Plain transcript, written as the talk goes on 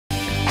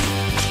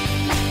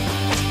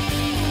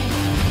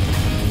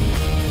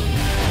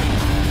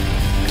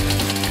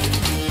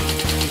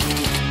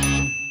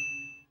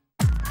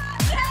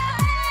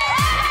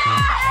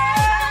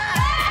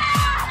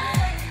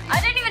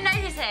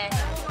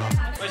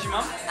Where's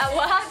your mum? At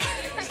work.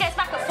 She gets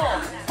back at 4.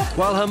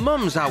 While her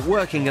mum's out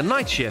working a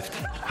night shift,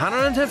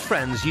 Hannah and her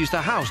friends use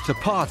the house to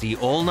party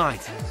all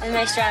night. The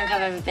most drunk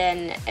I've ever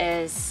been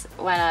is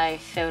when I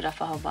filled up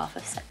a whole bath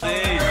of soap.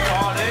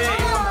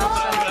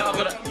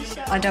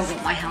 I don't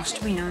want my house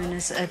to be known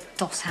as a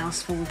DOS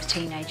house for all the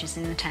teenagers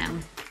in the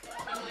town.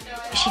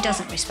 She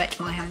doesn't respect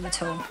my home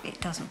at all. It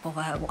doesn't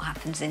bother her what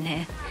happens in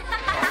here.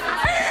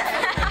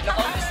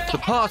 The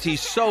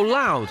party's so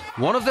loud,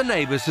 one of the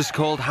neighbours has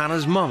called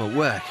Hannah's mum at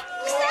work.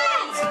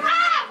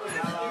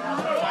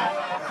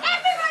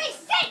 Everybody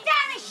sit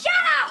down and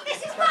shut up!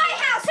 This is my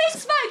house.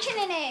 Who's smoking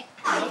in here?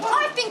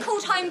 I've been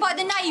called home by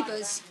the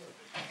neighbours.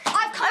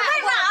 I've come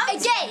out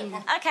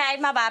again. OK,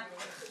 my bad.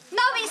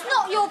 No, it's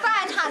not your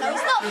bad, Hannah.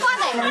 It's not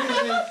funny.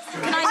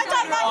 I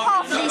don't know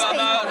half of these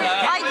people.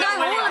 I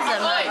know all of them.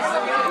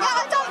 Yeah,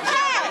 I don't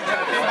care.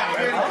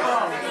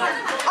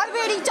 I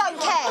really don't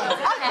care.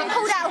 I've been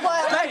called out of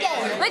work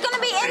again. We're going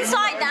to be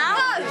inside now.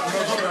 No.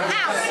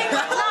 Out.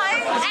 No.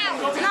 Out.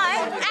 No.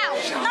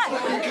 Out. No.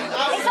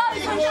 It's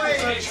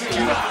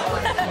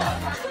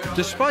open.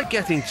 Despite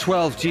getting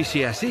 12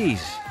 GCSEs,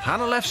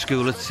 Hannah left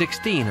school at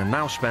 16 and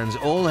now spends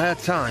all her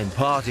time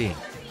partying.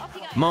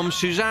 Mum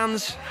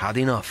Suzanne's had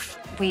enough.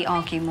 We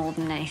argue more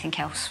than anything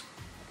else.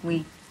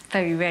 We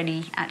very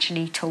rarely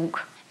actually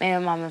talk. Me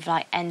and Mum have,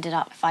 like, ended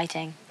up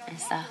fighting and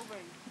stuff.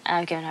 And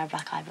I've given her a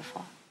black eye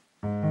before.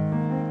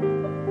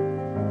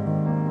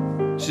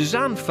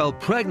 Suzanne fell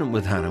pregnant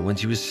with Hannah when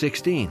she was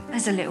 16.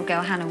 As a little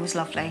girl, Hannah was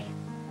lovely.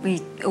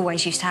 We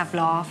always used to have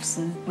laughs,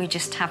 and we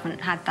just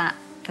haven't had that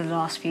for the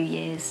last few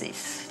years.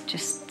 It's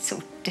just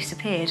sort of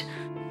disappeared.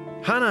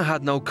 Hannah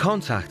had no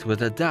contact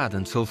with her dad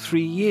until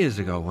 3 years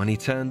ago when he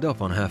turned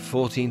up on her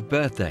 14th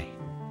birthday,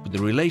 but the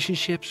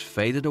relationships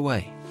faded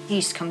away. He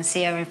used to come and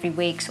see her every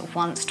week, sort of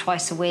once,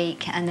 twice a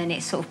week, and then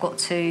it sort of got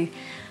to,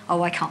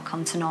 oh, I can't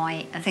come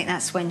tonight. I think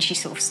that's when she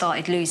sort of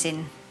started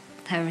losing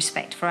her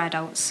respect for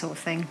adults, sort of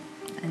thing,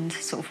 and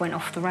sort of went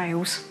off the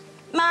rails.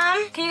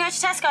 Mum, can you go to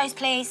Tesco's,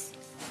 please?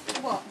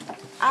 What?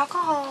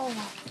 Alcohol.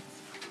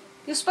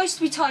 You're supposed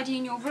to be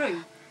tidying your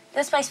room.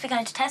 You're supposed to be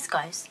going to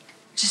Tesco's.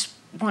 Just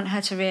want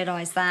her to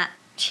realise that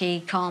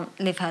she can't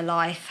live her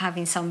life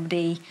having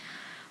somebody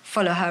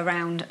follow her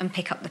around and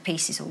pick up the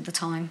pieces all the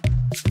time.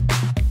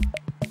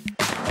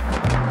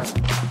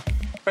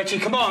 Richie,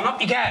 come on, up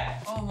you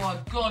get. Oh, my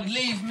God,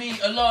 leave me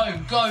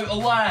alone. Go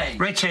away.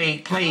 Richie,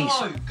 please.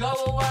 No, go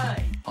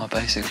away. I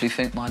basically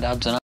think my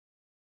dad's an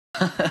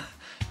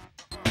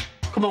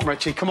Come on,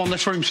 Richie, come on,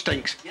 this room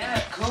stinks.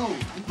 Yeah, cool.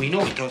 We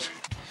know it does.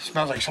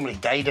 Smells like somebody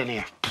died in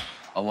here.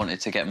 I wanted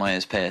to get my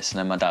ears pierced, and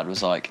then my dad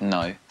was like,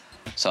 no.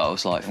 So I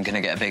was like, I'm going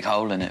to get a big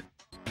hole in it.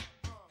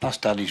 That's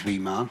Daddy's wee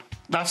man.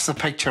 That's the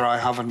picture I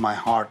have in my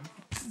heart.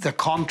 The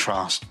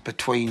contrast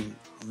between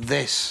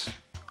this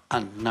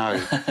and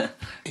now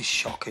is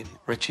shocking.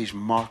 Richie's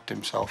marked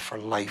himself for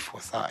life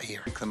with that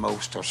here. Drink the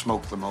most or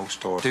smoke the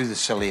most or do the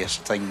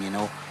silliest thing, you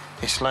know.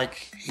 It's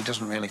like he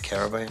doesn't really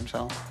care about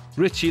himself.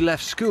 Richie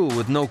left school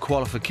with no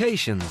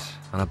qualifications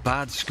and a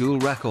bad school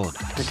record.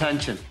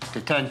 Detention,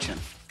 detention.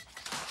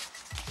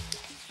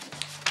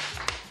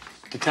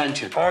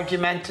 Detention.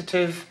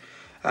 Argumentative,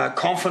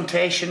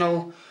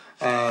 confrontational,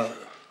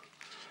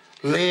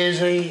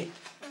 lazy.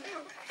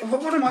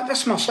 What am I?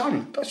 That's my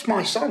son. That's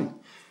my son.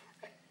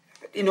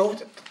 You know,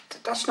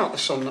 that's not the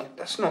son.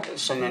 That's not the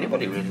son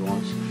anybody really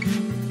wants.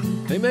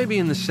 They may be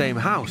in the same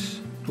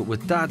house, but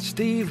with Dad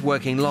Steve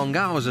working long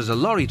hours as a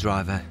lorry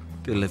driver,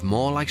 they live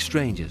more like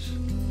strangers.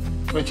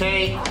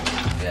 Richie.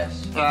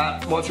 Yes.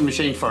 Watch your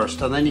machine first,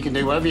 and then you can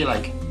do whatever you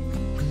like.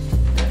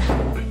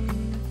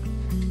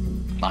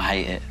 I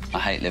hate it. I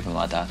hate living with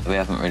my dad. We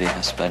haven't really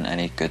spent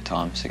any good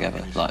times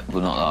together. Like,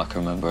 well, not that I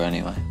can remember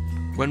anyway.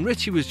 When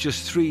Richie was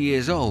just 3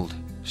 years old,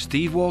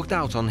 Steve walked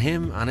out on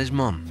him and his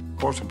mum. Of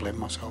course I blame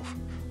myself.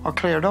 I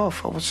cleared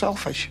off. I was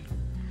selfish.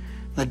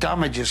 The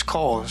damage is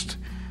caused.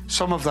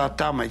 Some of that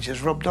damage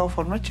is rubbed off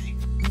on Richie.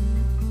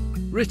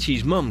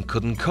 Richie's mum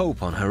couldn't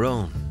cope on her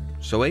own.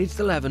 So aged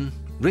 11,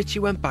 Richie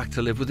went back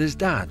to live with his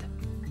dad.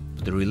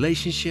 But the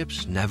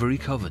relationships never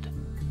recovered.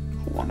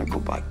 I want to go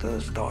back to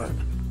the start.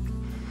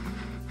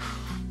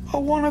 I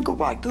want to go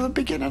back to the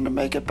beginning and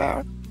make it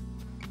better.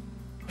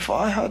 If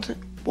I had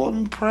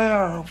one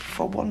prayer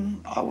for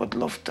one, I would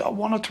love to. I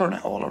want to turn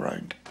it all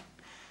around.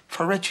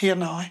 For Richie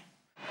and I.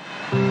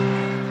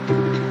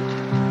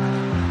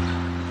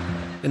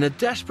 In a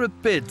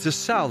desperate bid to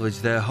salvage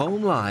their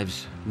home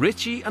lives,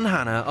 Richie and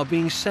Hannah are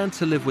being sent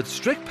to live with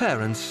strict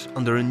parents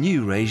under a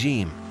new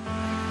regime.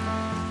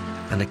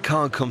 And it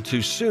can't come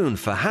too soon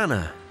for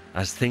Hannah,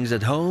 as things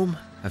at home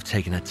have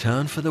taken a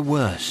turn for the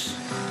worse.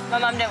 My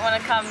mum didn't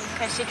want to come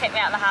because she kicked me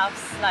out of the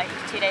house, like,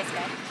 2 days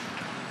ago.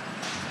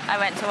 I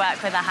went to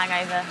work with a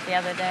hangover the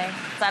other day,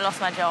 so I lost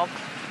my job.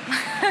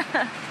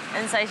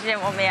 And so she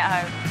didn't want me at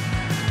home.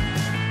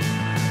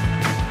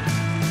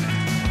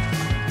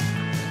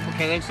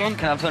 Okay, then, son.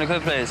 Can I have 20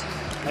 quid, please?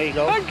 There you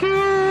go. Thank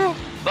you.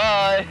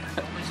 Bye.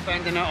 You're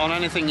spending it on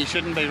anything you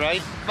shouldn't be,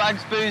 right?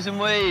 Bags, booze and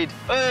weed.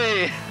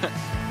 Hey.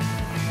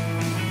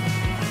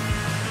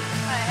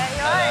 Right,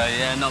 right?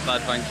 Yeah, not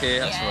bad, thank you.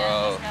 That's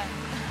right.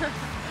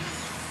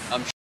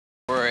 I'm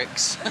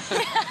bricks.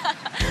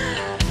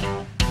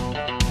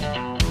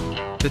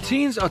 The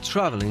teens are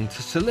travelling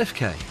to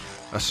Silifke,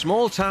 a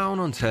small town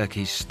on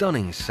Turkey's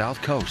stunning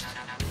south coast.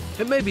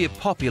 It may be a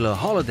popular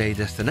holiday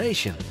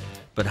destination,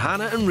 but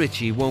Hannah and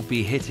Richie won't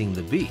be hitting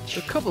the beach.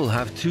 The couple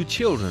have 2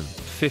 children,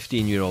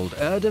 15-year-old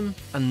Erdem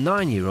and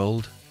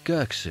 9-year-old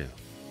Göksu.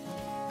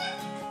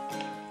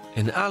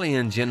 In Ali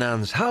and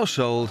Canan's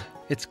household,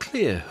 it's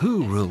clear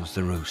who rules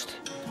the roost.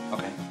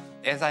 Okay.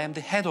 As I am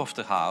the head of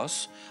the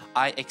house,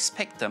 I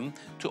expect them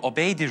to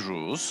obey the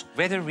rules,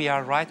 whether we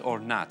are right or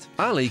not.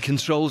 Ali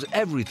controls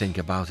everything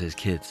about his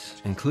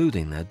kids,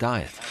 including their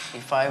diet.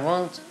 If I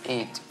won't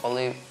eat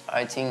olive,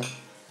 I think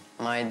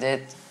my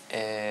dad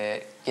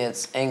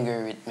gets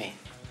angry with me.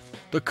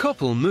 The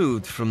couple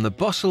moved from the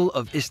bustle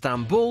of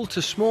Istanbul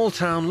to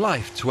small-town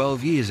life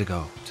 12 years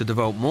ago to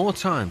devote more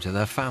time to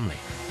their family.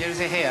 Here's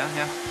a hair,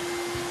 yeah.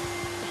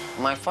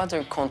 My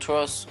father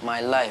controls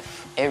my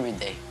life every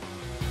day.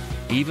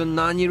 Even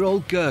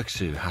 9-year-old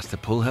Göksu has to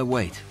pull her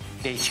weight.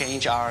 They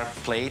change our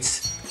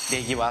plates,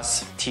 they give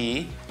us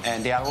tea,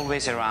 and they are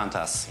always around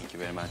us. Thank you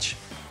very much.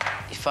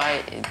 If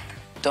I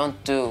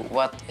don't do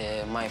what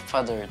my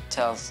father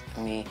tells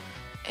me,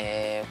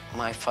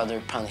 my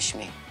father punishes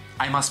me.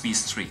 I must be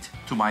strict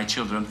to my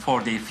children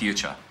for their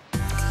future.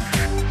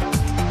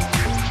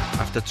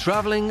 After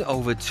travelling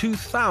over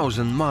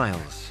 2,000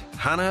 miles,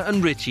 Hannah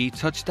and Richie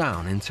touched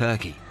down in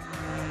Turkey.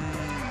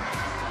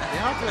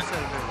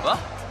 What?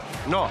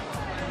 No.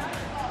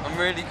 I'm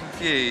really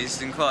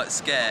confused and quite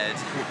scared.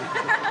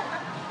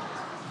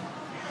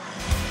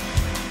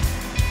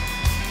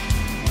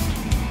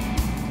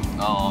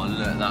 Oh,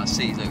 look, that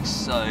seat looks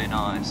so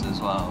nice as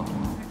well.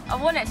 I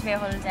want it to be a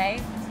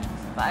holiday,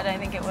 but I don't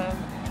think it will.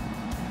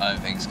 I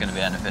don't think it's going to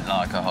be anything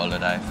like a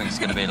holiday. I think it's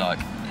going to be like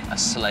a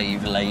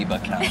slave labour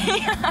camp.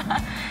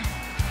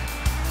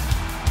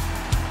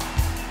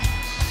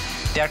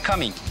 They are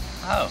coming.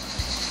 Oh.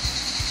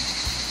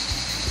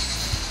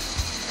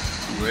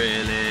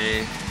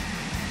 Really?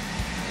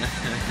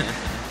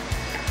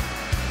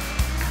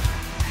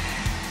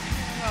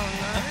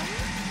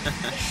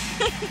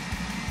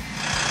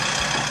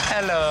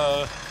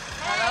 Hello.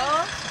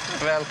 Hello?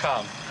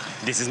 Welcome.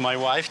 This is my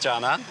wife,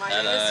 Canan. My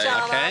name is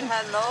Canan. Okay.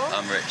 Hello.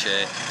 I'm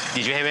Richie.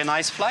 Did you have a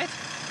nice flight?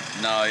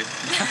 No.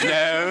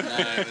 No.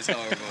 No, it was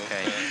horrible.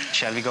 Okay.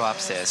 Shall we go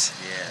upstairs?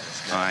 Yeah,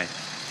 let's go. All right.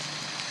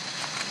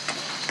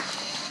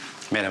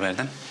 Merhaba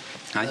Erdem.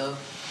 Hi. Hello.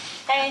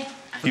 Hey.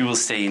 You will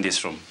stay in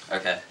this room.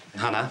 Okay.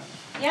 Hannah,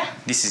 Yeah?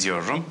 this is your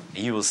room.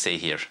 You will stay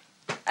here.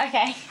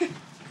 Okay.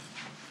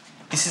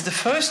 This is the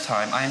first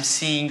time I am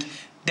seeing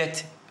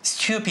that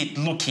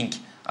stupid-looking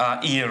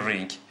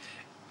earring.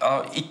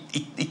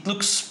 It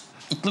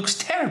looks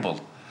terrible.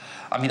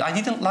 I mean, I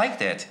didn't like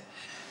that.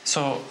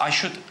 So I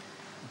should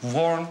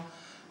warn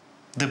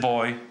the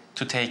boy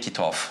to take it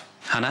off.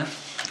 Hannah,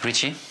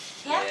 Richie,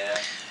 Yeah?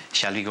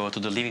 shall we go to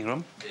the living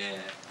room?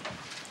 Yeah.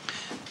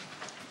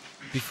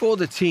 Before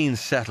the teens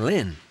settle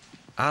in,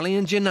 Ali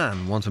and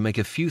Canan want to make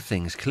a few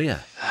things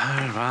clear.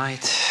 All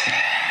right.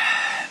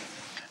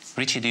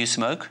 Richie, do you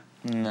smoke?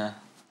 No.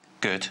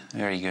 Good,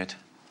 very good.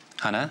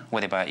 Hannah,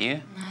 what about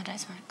you? No, I don't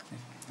smoke.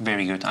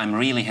 Very good. I'm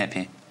really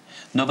happy.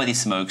 Nobody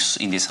smokes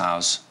in this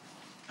house.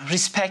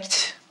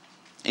 Respect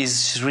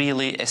is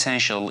really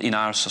essential in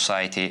our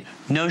society.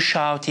 No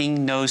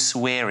shouting, no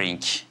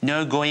swearing,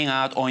 no going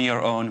out on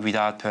your own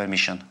without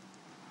permission.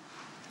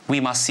 We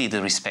must see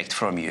the respect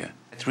from you.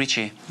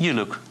 Richie, you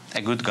look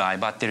a good guy,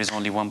 but there is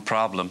only one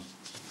problem.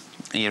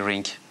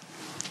 Earring.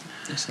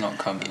 It's not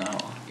coming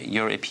out.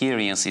 Your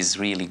appearance is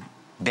really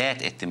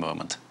bad at the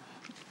moment.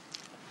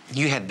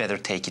 You had better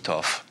take it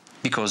off,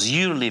 because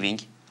you're living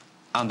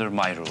under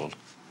my rule.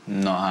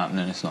 Not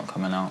happening, it's not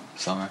coming out.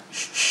 Sorry.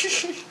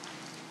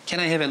 Can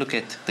I have a look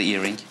at the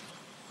earring?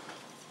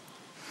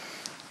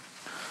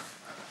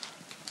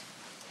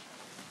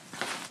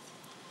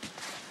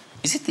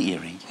 Is it the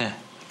earring? Yeah.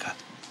 God.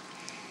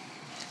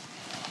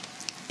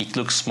 It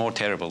looks more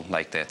terrible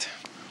like that.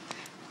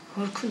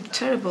 Well, it could be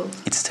terrible.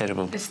 It's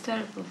terrible. It's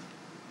terrible.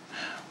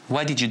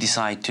 Why did you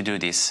decide to do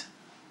this?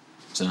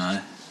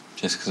 Dunno.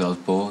 Just because I was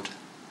bored.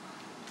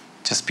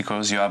 Just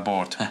because you are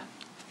bored?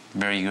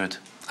 Very good.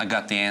 I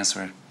got the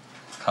answer.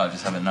 Can't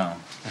just have it now.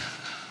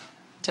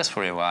 Just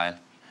for a while.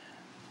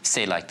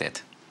 Stay like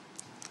that.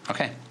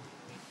 Okay?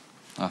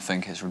 I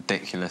think it's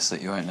ridiculous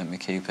that you won't let me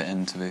keep it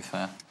in, to be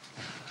fair.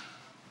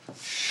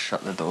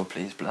 Shut the door,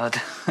 please, blood.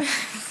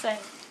 So,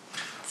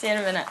 see you in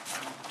a minute.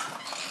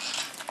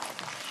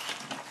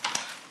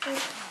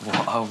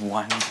 What a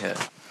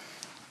wanker.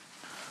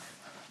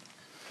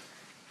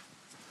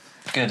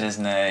 Good,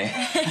 isn't he?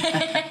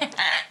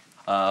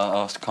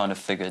 I kind of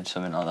figured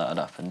something like that had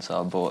happened, so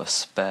I bought a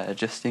spare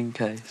just in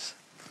case.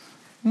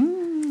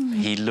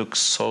 He looks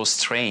so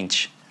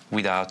strange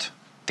without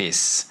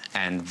this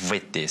and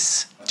with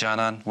this.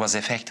 Canan was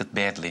affected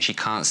badly. She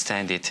can't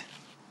stand it.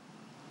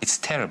 It's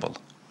terrible.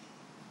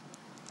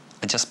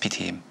 I just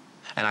pity him.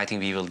 And I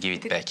think we will give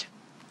it back.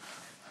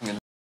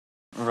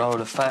 Roll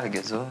a fag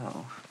as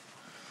well.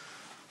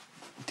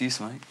 Do you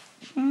smoke?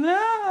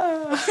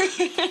 No.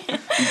 You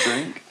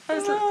drink?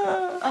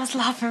 I was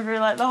laughing through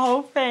like the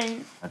whole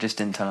thing. I just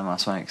didn't tell him I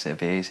smoked because it'd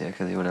be easier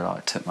because he would have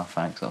like took my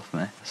fags off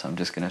me. So I'm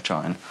just going to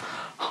try and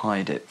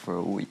hide it for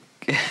a week.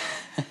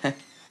 I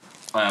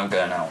am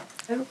going out.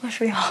 What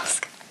should we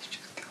ask?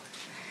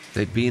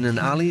 They'd been in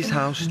Ali's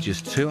house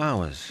just 2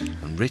 hours,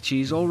 and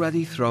Richie's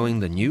already throwing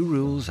the new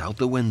rules out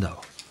the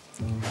window.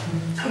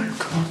 No,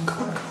 come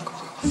on.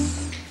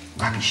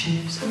 Grab your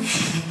shoes.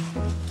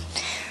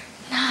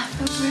 Nah, I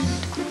feel rude.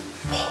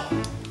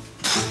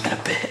 In a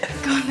bit.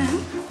 Go on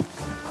then.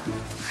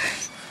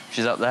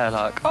 She's up there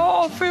like,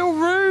 oh, I feel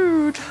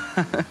rude.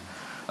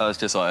 I was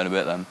just like in a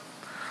bit then.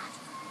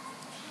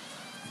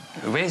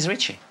 Where's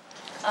Richie?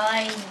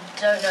 I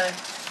don't know.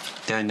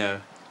 Don't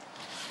know.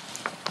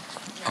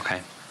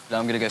 Okay.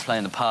 I'm going to go play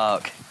in the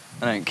park.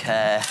 I don't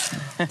care.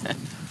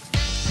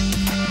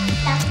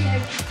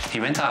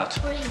 He went out.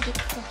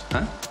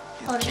 Huh?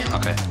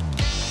 Okay.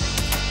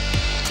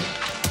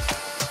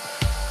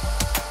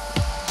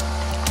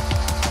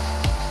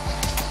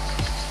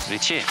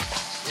 Richie.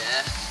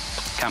 Yeah?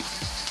 Come.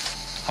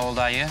 How old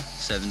are you?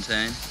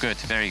 17. Good,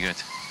 very good.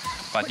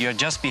 But you're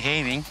just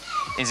behaving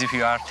as if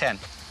you are 10.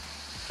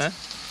 Huh?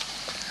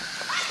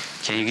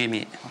 Can you give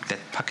me that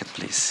pocket,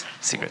 please?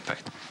 Cigarette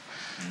packet.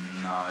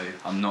 No,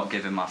 I'm not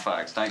giving my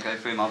fags. Don't go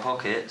through my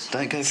pockets.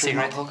 Don't go through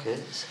Cigarette? my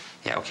pockets.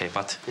 Yeah, okay,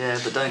 but... Yeah,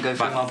 but don't go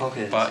through my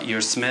pockets. But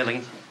you're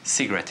smelling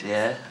cigarette.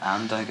 Yeah,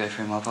 and don't go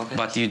through my pockets.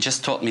 But you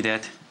just told me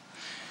that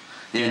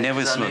you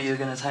never I smoke. knew you were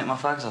going to take my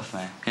fags off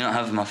me. You're not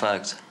having my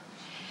fags.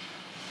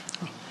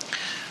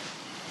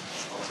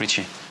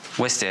 Richie,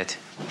 where's that?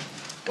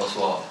 What's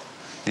what?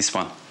 This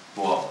one.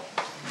 What?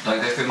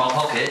 Don't go through my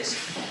pockets.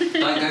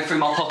 Don't go through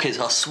my pockets,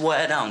 I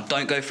swear down.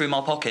 Don't go through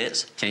my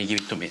pockets. Can you give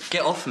it to me?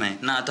 Get off me.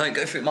 Nah, don't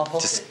go through my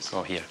pockets. Just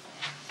go here.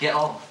 Get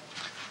off.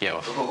 Get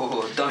off.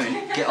 Oh, don't.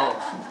 Get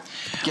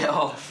off. Get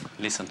off.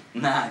 Listen.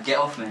 Nah, get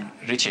off me.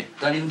 Richie.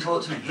 Don't even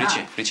talk to me.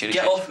 Nah. Richie.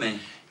 Get off me.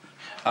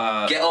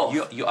 Get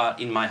off. You are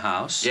in my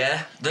house.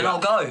 Yeah? Then I'll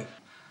go.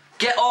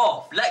 Get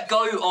off. Let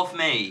go of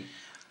me.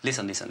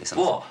 Listen.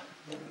 What?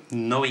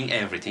 Knowing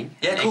everything.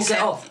 Yeah, cool,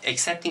 get off.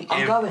 Accepting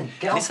I'm going.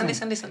 Get off me.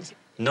 Listen.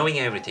 Knowing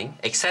everything,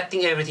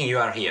 accepting everything, you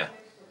are here.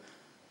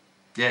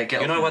 Yeah, get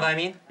off You know me what now. I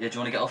mean? Yeah, do you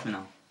want to get off me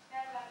now?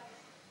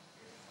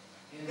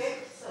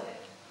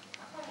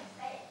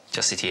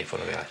 Just sit here for a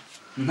while.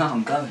 No,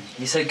 I'm going.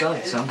 You said go,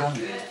 so I'm going.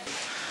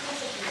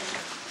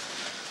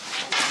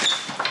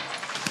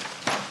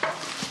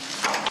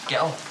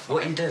 Get off.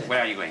 What are you doing? Where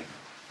are you going?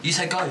 You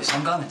said go, so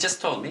I'm going.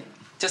 Just told me.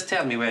 Just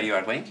tell me where you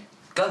are going.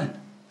 Going.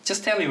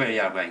 Just tell me where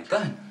you are going.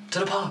 Going. To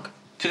the park.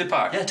 To the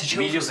park? Yeah, to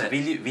chill for a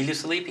bit. Will you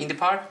sleep in the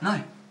park? No.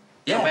 Yeah.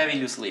 Yeah. Where will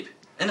you sleep?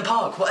 In the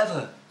park,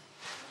 whatever.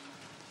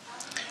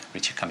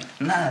 Richie, come in.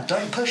 Nah,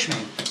 don't push me.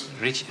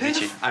 Richie,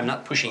 I'm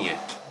not pushing you.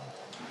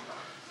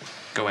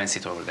 Go and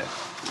sit over there.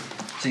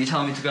 So you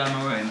tell me to go in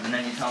my room, and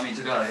then you tell me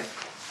to go,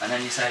 and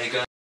then you say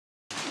go.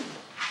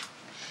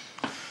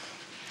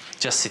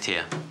 Just sit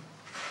here.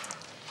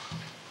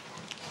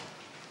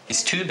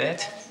 It's too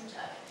bad.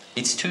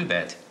 It's too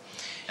bad.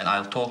 And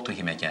I'll talk to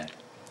him again.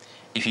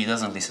 If he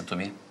doesn't listen to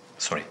me,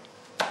 sorry.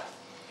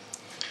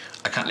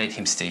 I can't let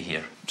him stay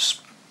here.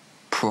 Just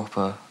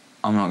proper.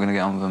 I'm not going to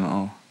get on with him at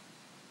all.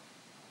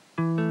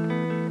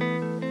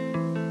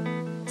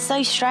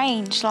 So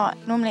strange. Like,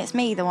 normally it's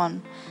me, the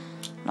one,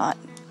 like,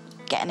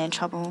 getting in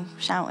trouble,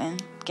 shouting,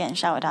 getting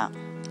shouted at.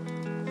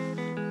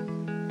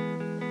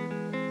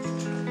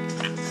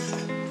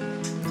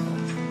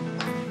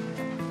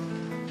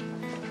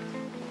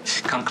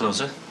 Come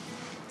closer.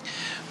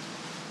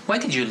 Why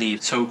did you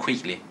leave so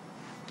quickly?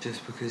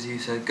 Just because you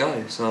said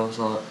go, so I was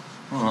like,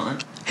 all right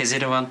then. Has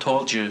anyone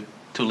told you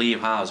to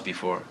leave house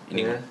before? In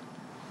England?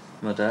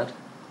 My dad.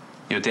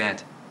 Your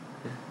dad?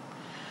 Yeah.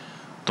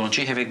 Don't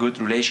you have a good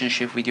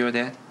relationship with your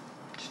dad?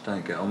 Just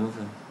don't get on with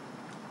him.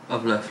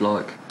 I've left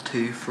like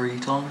 2-3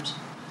 times.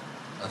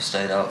 I've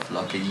stayed out for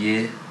like a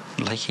year.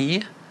 Like a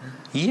year?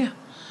 Yeah.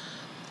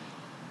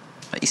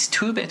 It's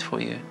too bad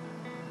for you.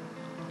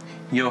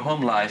 Your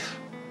home life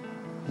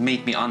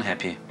made me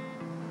unhappy.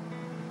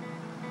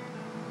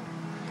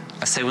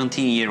 A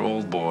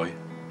 17-year-old boy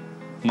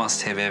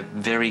must have a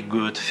very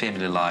good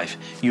family life.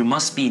 You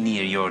must be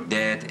near your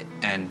dad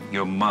and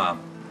your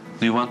mom.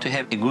 Do you want to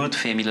have a good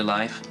family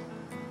life?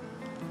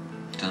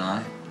 Don't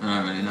know. I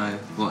don't really know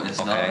what it's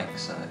like,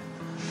 so...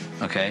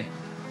 Okay.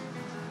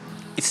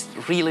 It's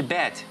really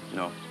bad, you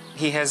know.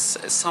 He has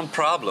some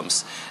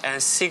problems,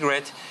 and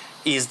cigarette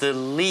is the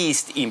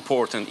least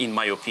important, in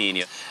my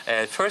opinion.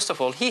 First of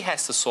all, he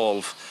has to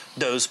solve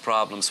those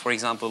problems. For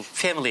example,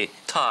 family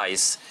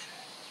ties.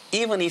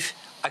 Even if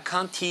I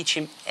can't teach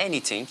him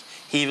anything,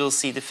 he will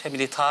see the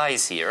family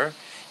ties here.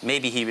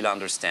 Maybe he will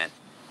understand.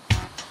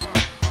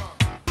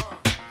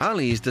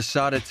 Ali's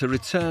decided to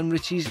return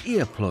Richie's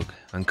earplug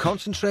and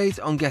concentrate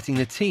on getting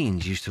the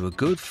teens used to a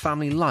good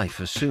family life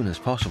as soon as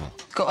possible.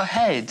 Got a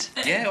head.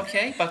 Yeah,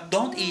 okay, but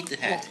don't eat the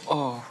head.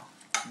 Oh.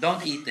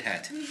 Don't eat the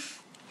head.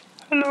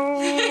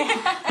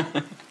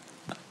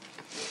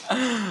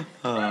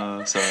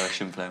 Oh, sorry, I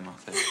shouldn't play my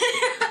face.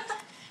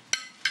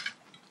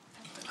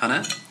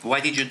 Hannah,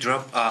 why did you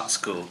drop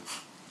school?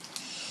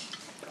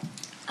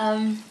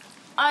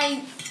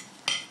 I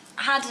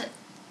had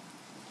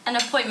an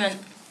appointment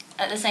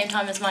at the same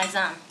time as my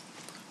exam.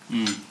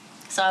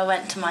 So I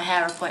went to my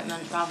hair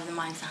appointment rather than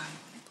my exam.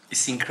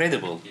 It's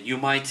incredible. You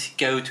might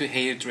go to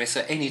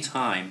hairdresser any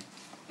time.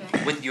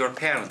 What did your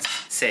parents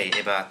say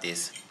about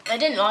this? They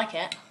didn't like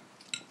it,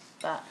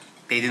 but...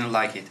 They didn't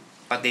like it,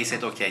 but they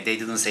said okay, they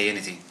didn't say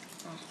anything.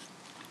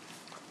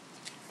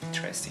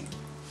 Interesting.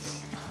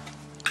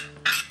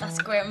 That's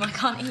grim, I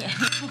can't eat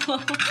anymore.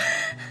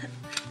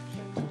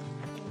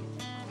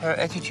 Her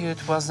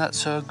attitude was not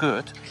so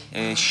good.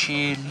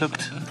 She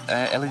looked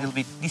a little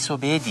bit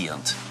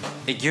disobedient.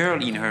 A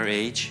girl in her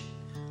age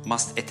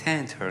must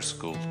attend her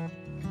school.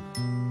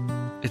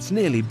 It's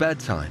nearly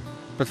bedtime,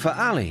 but for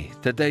Ali,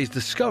 the day's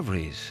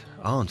discoveries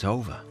aren't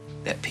over.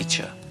 That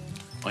picture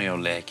on your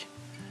leg,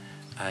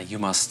 you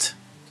must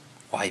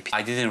wipe it.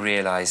 I didn't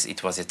realize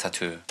it was a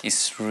tattoo.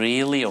 It's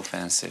really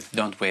offensive.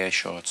 Don't wear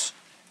shorts.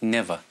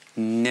 Never,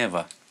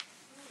 never,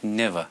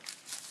 never.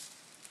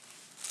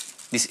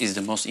 This is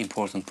the most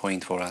important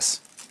point for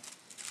us.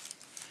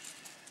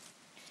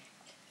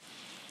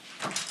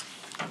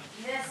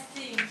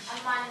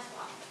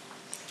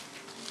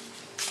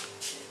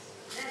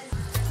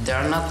 They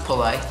are not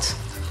polite.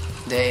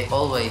 They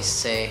always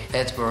say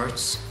bad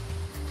words.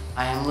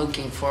 I am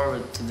looking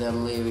forward to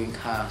them leaving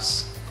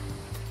house.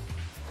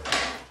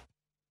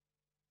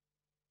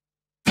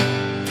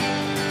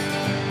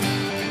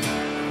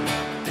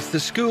 It's the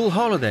school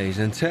holidays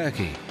in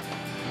Turkey,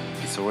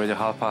 It's already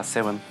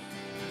 7:30.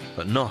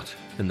 but not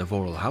in the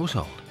Voral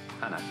household.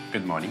 Hannah,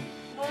 good morning.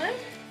 Morning.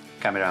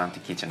 Come around the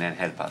kitchen and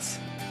help us.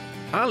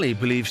 Ali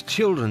believes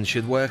children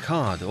should work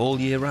hard all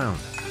year round.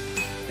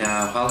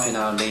 Now, half an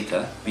hour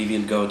later, we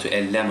will go to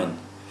a lemon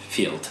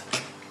field.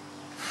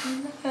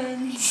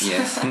 Lemons.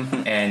 Yes.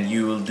 And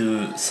you will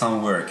do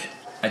some work.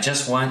 I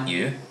just want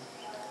you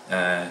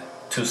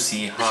to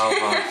see how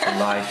hard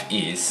life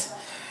is.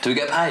 Do we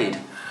get paid?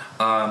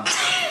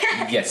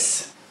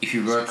 Yes. If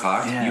you work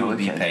hard, Yeah, you will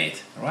be okay. paid.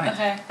 Right?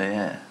 Okay.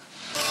 Yeah.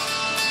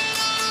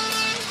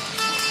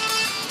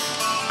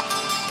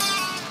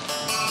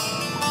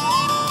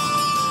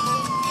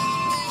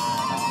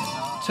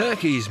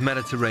 Turkey's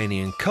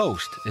Mediterranean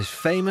coast is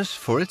famous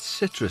for its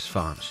citrus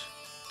farms.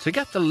 To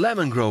get the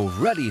lemon grove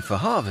ready for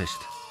harvest,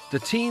 the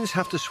teens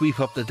have to sweep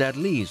up the dead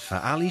leaves for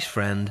Ali's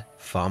friend,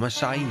 Farmer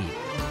Saeed.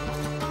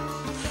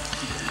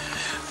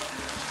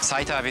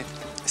 Sait abi,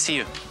 see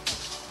you.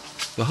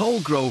 The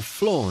whole grove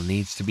floor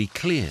needs to be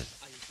cleared,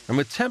 and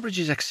with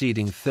temperatures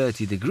exceeding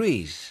 30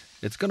 degrees,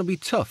 it's going to be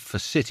tough for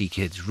city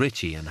kids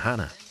Richie and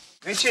Hannah.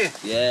 Richie,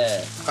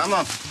 Yeah. come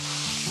on.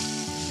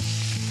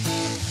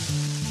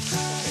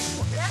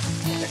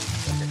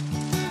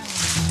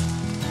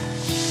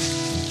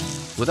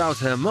 Without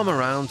her mum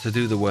around to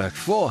do the work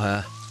for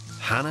her,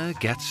 Hannah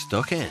gets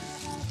stuck in.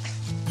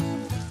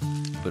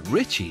 But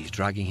Richie's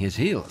dragging his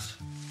heels.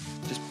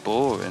 Just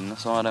boring,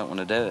 that's why I don't want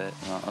to do it.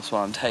 Like, that's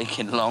why I'm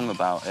taking long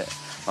about it,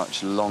 like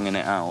just longing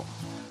it out.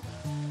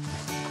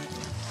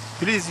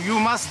 Please, you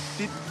must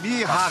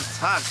be hard.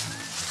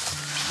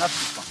 Not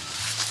this one.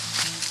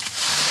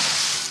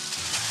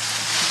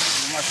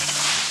 You must.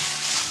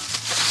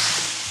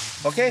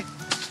 Okay?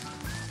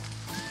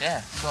 Yeah,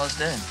 that's what I was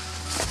doing.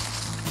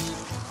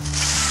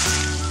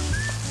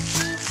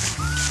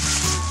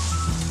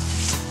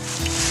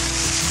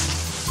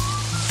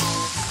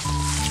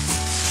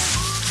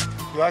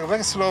 You are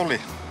very slowly.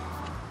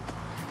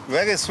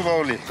 Very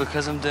slowly.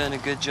 Because I'm doing a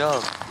good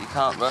job. You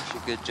can't rush a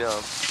good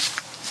job.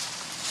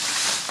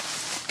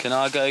 Can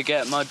I go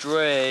get my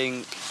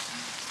drink?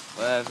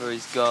 Wherever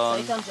he's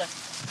gone.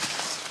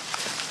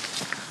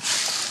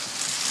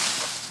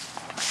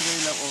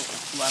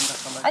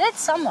 I did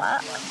some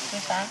work, to be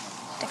fair.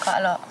 Did quite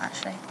a lot,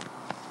 actually.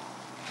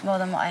 More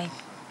than what I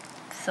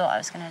thought I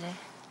was going to do.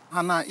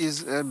 Hannah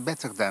is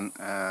better than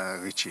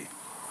Richie.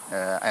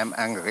 I am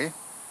angry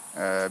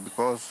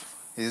because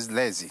he's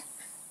lazy.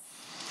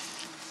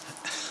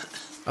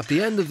 At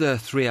the end of their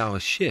 3-hour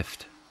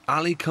shift,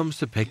 Ali comes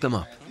to pick them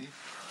up.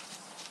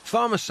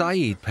 Farmer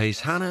Saeed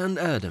pays Hannah and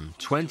Erdem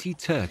 20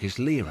 Turkish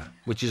lira,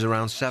 which is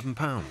around £7.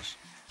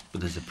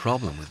 But there's a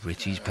problem with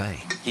Richie's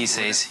pay. He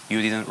says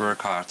you didn't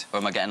work hard. Or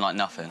am I getting like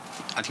nothing?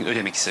 I think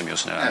ödemek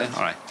istemiyorsun herhalde.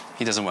 All right.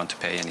 He doesn't want to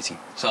pay anything.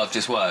 So I've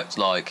just worked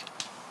like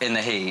in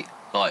the heat,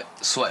 like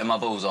sweating my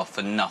balls off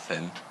for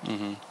nothing.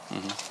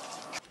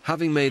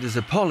 Having made his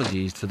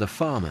apologies to the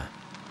farmer,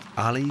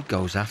 Ali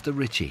goes after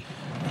Richie.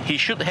 He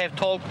should have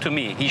talked to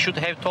me. He should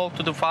have talked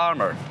to the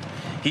farmer.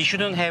 He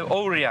shouldn't have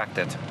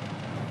overreacted.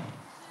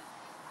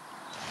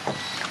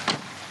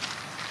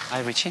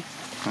 Hi, Richie.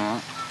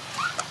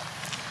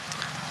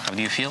 How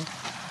do you feel?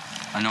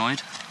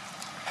 Annoyed?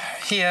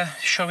 Here,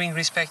 showing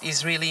respect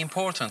is really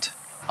important.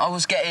 I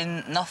was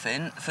getting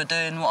nothing for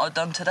doing what I'd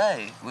done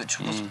today, which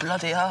was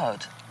bloody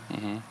hard.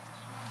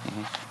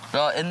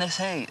 Like in this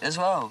heat as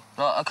well.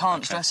 Like I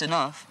can't stress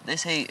enough,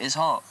 this heat is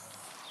hot.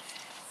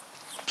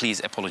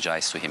 Please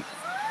apologize to him.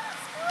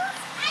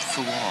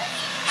 For what?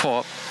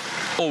 For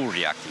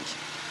overreacting.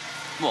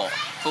 What?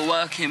 For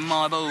working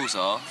my balls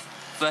off?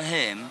 For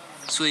him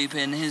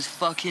sweeping his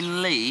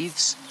fucking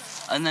leaves?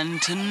 And then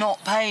to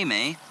not pay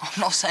me? I'm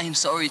not saying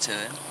sorry to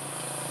him.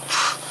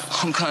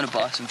 I'm going to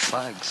buy some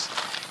fags.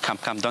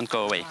 Come, don't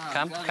go away.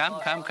 Come.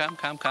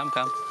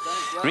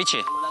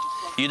 Richie,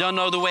 you don't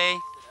know the way.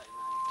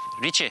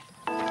 Richie.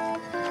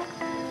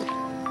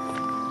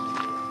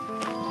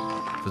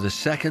 For the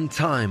second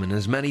time in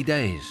as many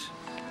days,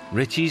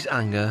 Richie's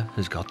anger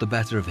has got the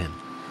better of him.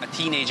 A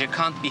teenager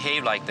can't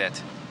behave like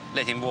that.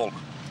 Let him walk.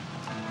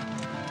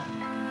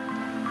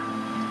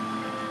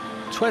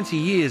 20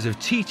 years of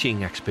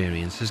teaching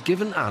experience has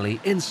given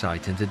Ali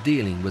insight into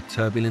dealing with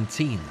turbulent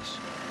teens.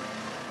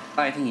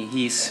 I think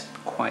he's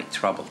quite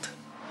troubled.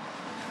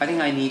 I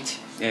think I need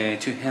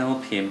to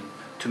help him,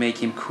 to make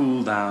him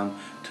cool down,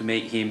 to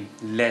make him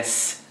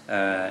less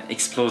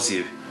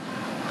explosive.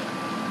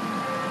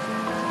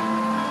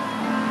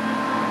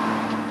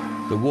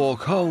 The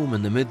walk home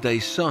in the midday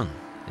sun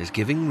is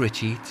giving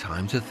Richie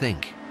time to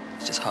think.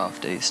 Just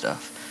half-do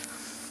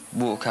stuff.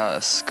 Walk out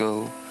of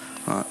school,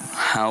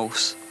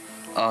 house,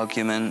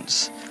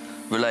 arguments,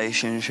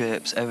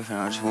 relationships, everything.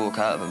 I just walk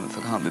out of them if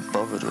I can't be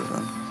bothered with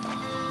them.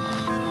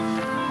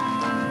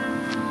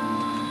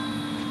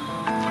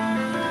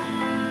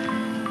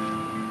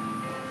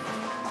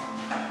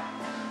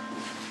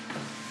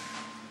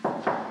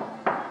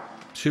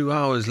 Two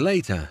hours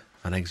later,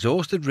 an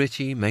exhausted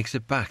Richie makes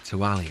it back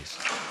to Ali's.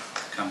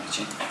 Come,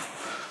 Richie.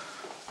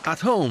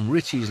 At home,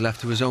 Richie's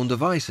left to his own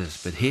devices,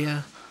 but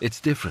here, it's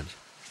different.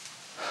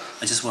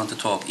 I just want to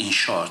talk in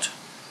short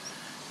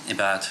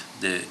about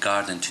the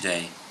garden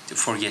today. To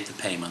forget the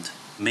payment.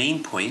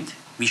 Main point,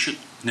 we should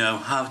know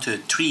how to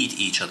treat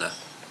each other.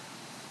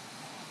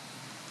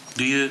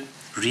 Do you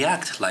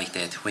react like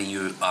that when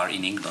you are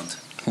in England?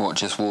 What,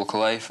 just walk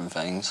away from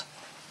things?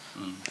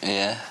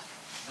 Yeah.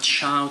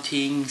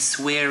 Shouting,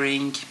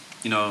 swearing,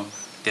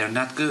 they're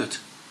not good.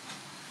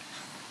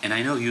 And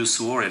I know you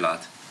swore a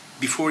lot.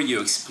 Before you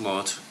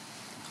explode,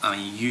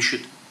 you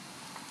should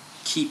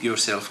keep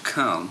yourself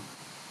calm.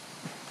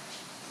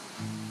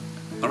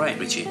 All right,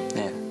 Richie?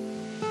 Yeah.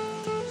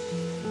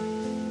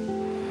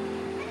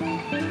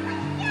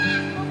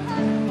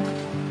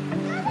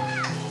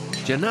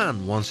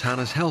 Canan wants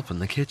Hannah's help in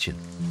the kitchen.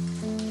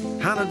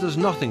 Hannah does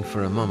nothing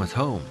for her mum at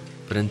home,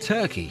 but in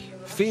Turkey,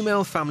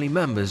 female family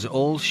members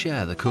all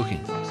share the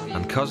cooking,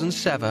 and cousin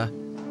Seva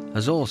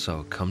has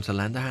also come to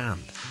lend a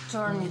hand.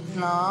 Turn it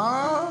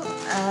now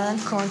and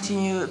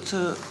continue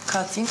to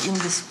cutting in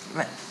this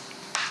way.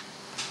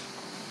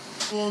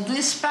 Do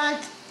you spend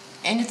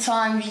any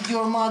time with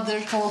your mother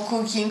for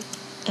cooking?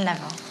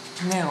 Never.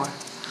 Never.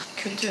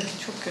 Kötü,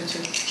 çok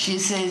kötü. She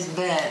says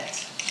bad.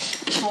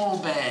 So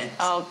bad.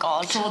 Oh,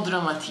 God. So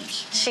dramatic.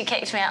 She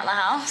kicked me out of the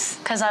house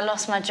because I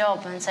lost my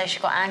job, and so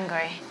she got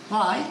angry.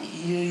 Why?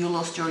 You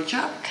lost your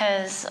job?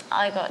 Because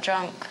I got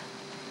drunk.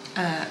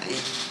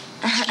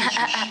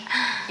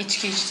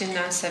 İçki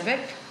içtiğinden sebep.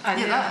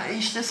 Ya da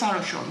işte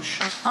sarhoş olmuş.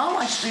 How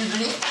much do you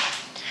drink?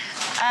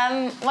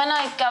 When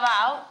I go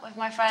out with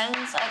my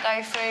friends, I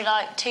go through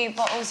like 2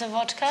 bottles of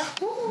vodka.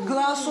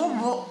 Glass of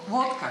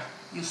vodka,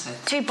 you said.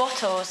 2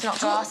 bottles, not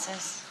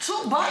glasses.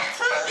 2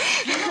 bottles?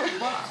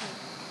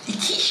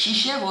 2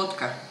 şişe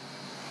vodka.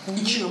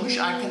 İçiyormuş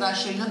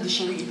arkadaşlarıyla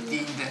dışarı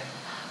gittiğinde.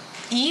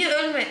 İyi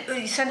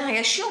ölme. Sen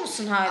yaşıyor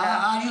musun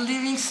hala? Are you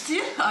living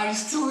still? Are you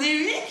still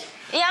living?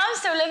 Yeah, I'm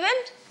still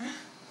living.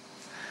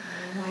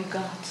 Oh my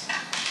God.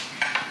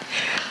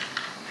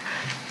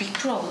 Big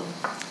problem.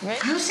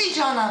 You see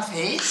Canan's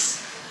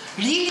face?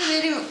 Really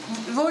very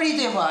worried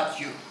about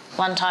you.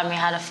 One time we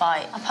had a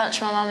fight. I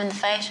punched my mum in the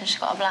face and she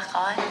got a black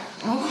eye.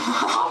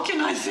 How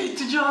can I say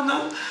to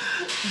Canan?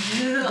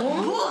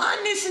 Bu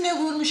annesine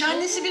vurmuş.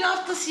 Annesi bir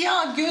hafta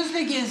siyah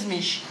gözle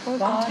gezmiş.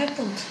 What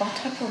happened? What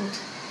happened?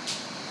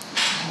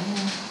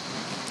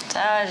 So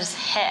I just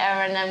hit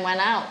her and then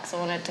went out because I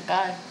wanted to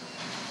go.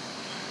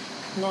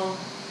 No.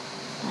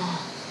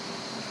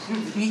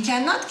 We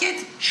cannot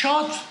get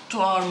shout to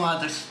our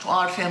mothers, to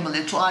our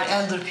family, to our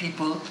elder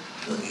people.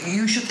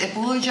 You should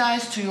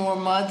apologize to your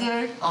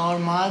mother. Our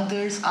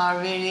mothers are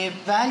very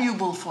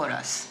valuable for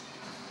us.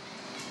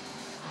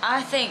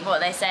 I think what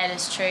they said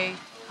is true.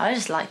 I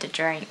just like to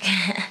drink.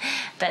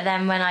 But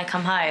then when I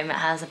come home, it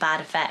has a bad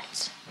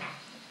effect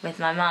with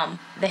my mum.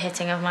 The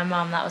hitting of my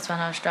mum, that was when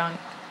I was drunk.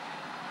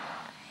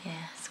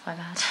 Yeah, it's quite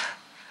bad.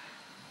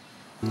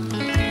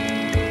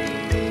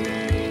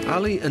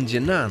 Ali and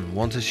Canan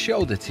want to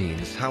show the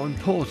teens how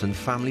important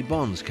family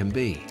bonds can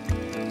be.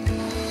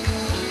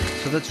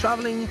 So they're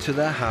travelling to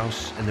their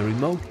house in the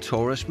remote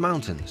Taurus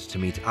mountains to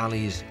meet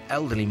Ali's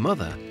elderly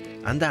mother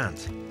and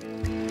aunt.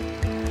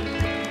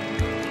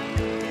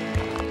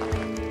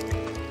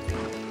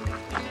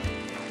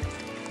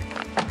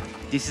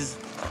 This is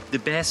the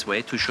best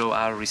way to show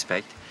our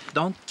respect.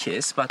 Don't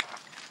kiss, but...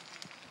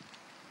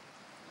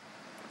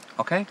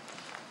 Okay?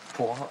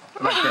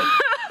 Like that.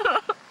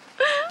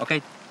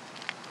 Okay?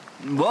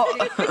 What?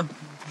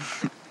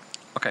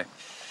 Okay.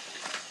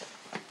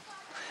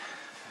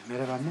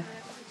 Merhaba anne.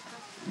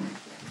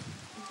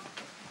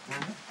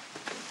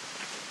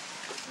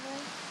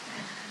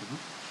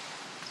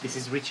 This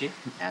is Richie.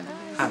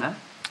 Hannah.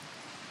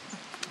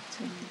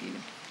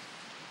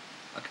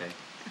 Okay,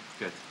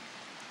 good.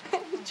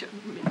 It's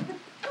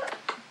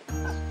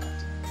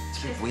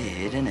a bit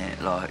weird, isn't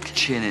it? Like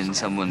chinning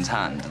someone's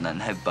hand and then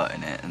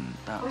headbutting it, and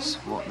that's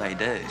what they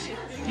do.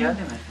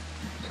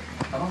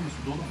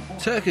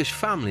 Turkish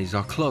families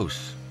are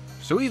close,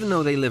 so even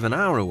though they live an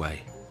hour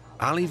away,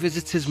 Ali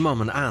visits his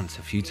mum and aunt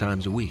a few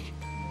times a week.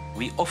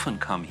 We often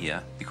come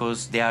here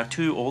because they are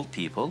two old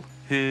people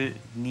who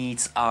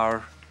needs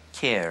our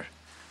care.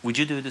 Would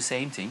you do the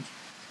same thing?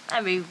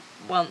 Maybe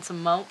once a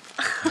month.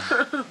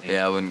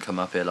 Yeah, I wouldn't come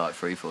up here like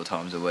 3-4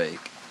 times a week.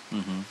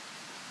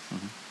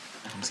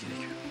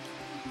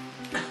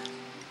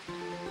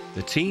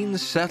 The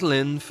teens settle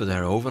in for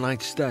their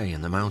overnight stay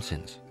in the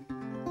mountains.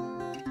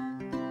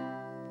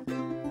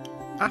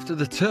 After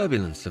the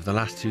turbulence of the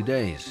last 2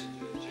 days,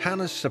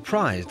 Hannah's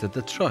surprised at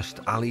the trust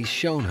Ali's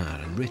shown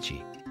her and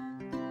Richie.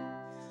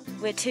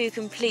 We're two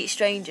complete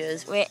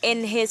strangers. We're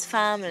in his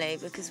family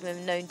because we're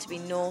known to be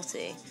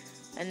naughty.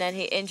 And then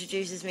he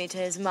introduces me to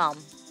his mum.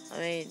 I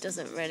mean, it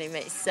doesn't really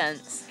make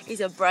sense.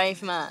 He's a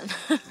brave man.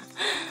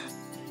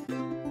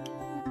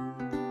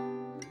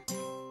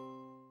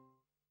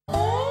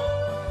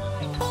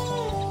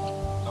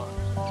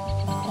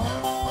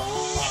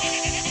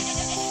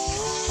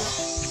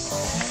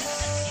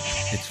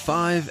 It's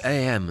 5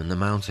 a.m. in the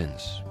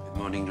mountains. Good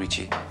morning,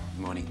 Richie. Good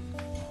morning.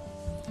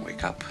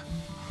 Wake up.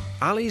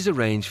 Ali's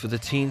arranged for the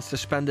teens to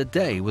spend a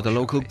day with a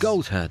local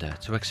goat herder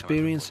to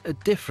experience a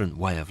different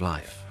way of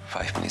life.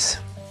 5 minutes.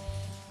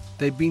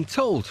 They've been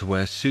told to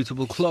wear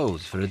suitable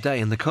clothes for a day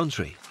in the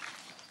country.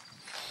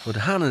 But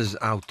Hannah's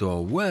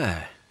outdoor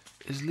wear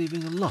is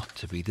leaving a lot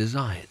to be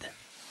desired.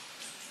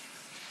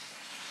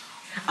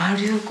 Are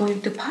you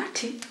going to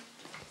party?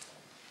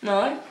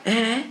 No.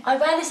 I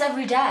wear this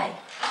every day.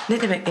 Ne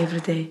demek every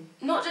day?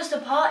 Not just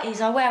at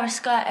parties, I wear a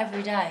skirt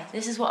every day.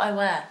 This is what I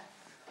wear.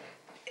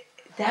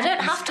 I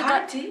don't have to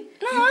party?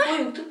 go... No.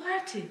 You're going to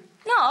party?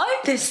 No.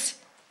 This?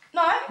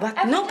 No.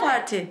 But no day.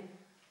 party?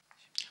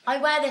 I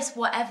wear this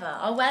whatever.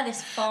 I wear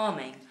this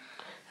farming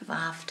if I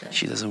have to.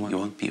 She doesn't want you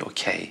won't be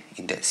okay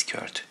in that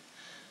skirt.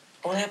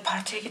 Oraya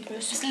partiye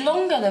gitmiyorsun. It's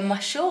longer than my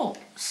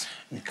shorts.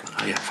 Come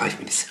on, 5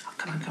 minutes.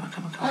 Come on.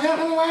 I don't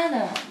want to wear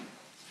them.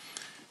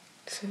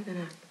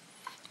 Söyle.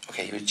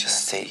 Okay, you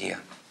just stay here.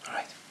 All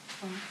right.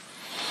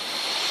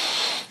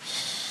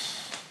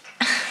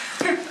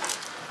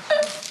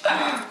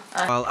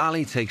 While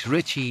Ali takes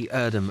Richie,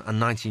 Erdem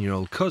and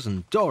 19-year-old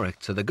cousin Doric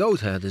to the goat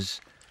herders,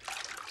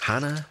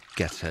 Hannah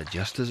gets her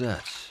just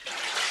desserts.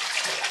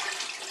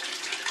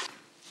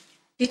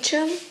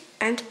 Kitchen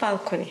and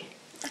balcony.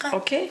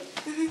 Okay?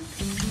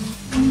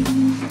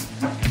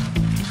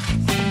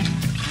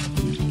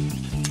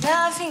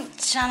 Yeah, I think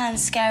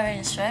Shannon's scary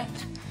and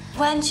strict.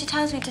 When she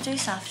tells me to do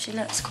stuff, she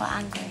looks quite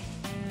angry.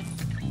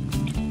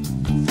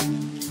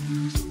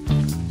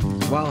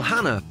 While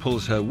Hannah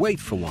pulls her weight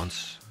for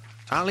once,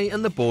 Ali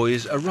and the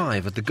boys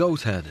arrive at the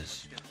goat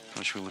herders.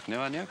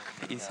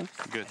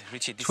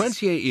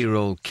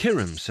 28-year-old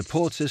Kirim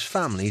supports his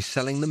family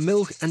selling the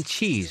milk and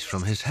cheese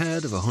from his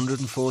herd of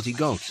 140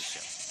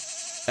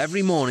 goats.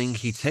 Every morning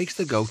he takes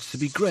the goats to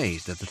be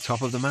grazed at the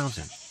top of the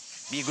mountain.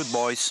 Be good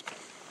boys.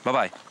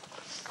 Bye-bye.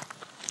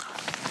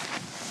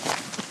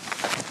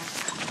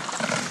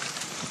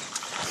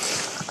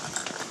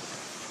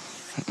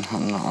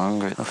 I'm not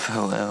hungry. I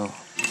feel ill.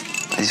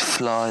 These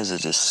flies are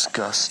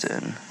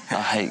disgusting.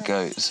 I hate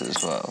goats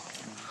as well.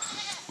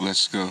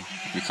 Let's go,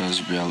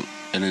 because we are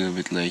a little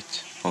bit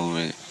late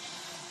already.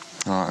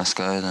 All right, let's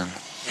go then.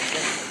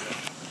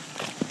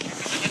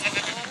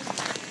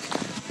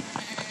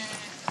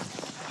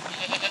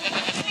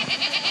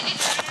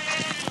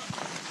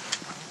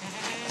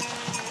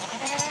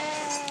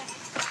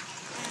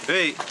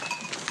 Hey!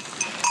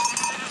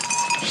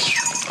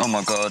 Oh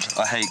my God,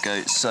 I hate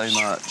goats so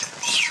much.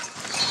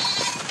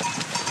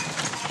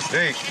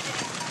 Hey!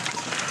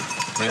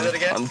 Say that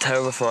again? I'm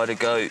terrified of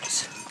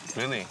goats.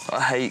 Really? I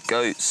hate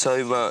goats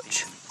so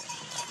much.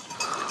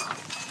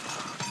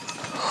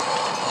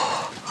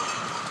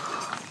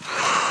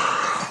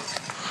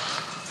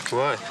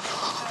 Why?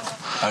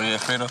 Are you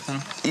afraid of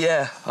them?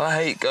 Yeah, I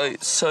hate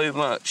goats so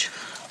much.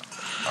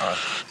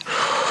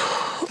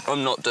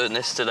 I'm not doing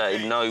this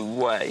today, no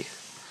way.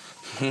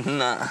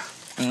 Nah,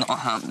 not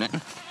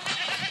happening.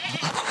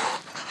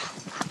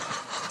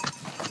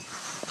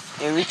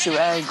 Hey, Richie,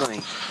 where are you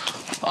going?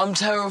 I'm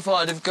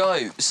terrified of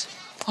goats.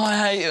 I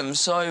hate them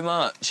so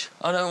much.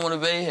 I don't want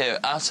to be here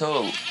at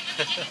all.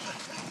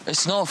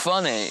 It's not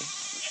funny.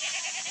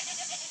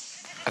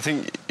 I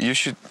think you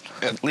should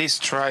at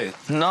least try it.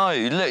 No,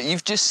 look,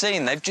 you've just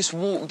seen, they've just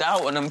walked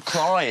out and I'm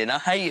crying. I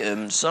hate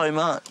them so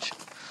much.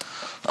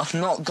 I'm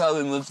not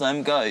going with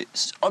them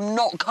goats. I'm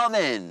not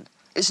coming.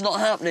 It's not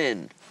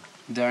happening.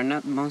 They're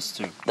not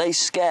monsters. They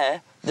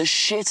scare the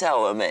shit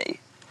out of me.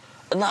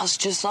 And that's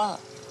just that.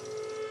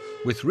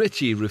 With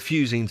Richie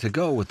refusing to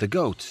go with the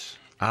goats,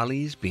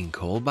 Ali's been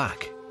called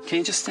back. Can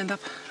you just stand up,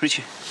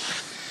 Richie?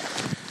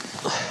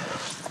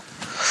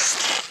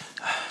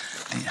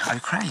 Are you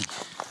crying?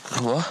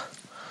 What?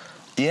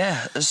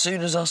 Yeah, as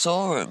soon as I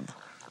saw him.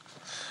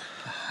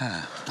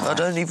 I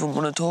don't even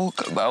want to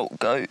talk about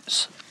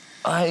goats.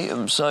 I hate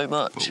them so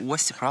much. But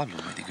what's the problem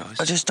with the goats?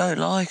 I just don't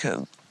like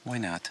them. Why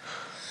not?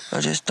 I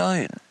just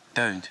don't.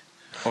 Don't?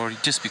 Or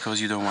just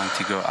because you don't want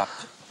to go up?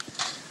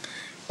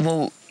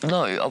 Well,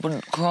 no, I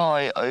wouldn't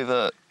cry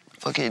over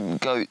fucking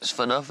goats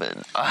for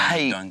nothing. I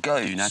hate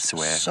goats. Do not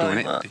swear. so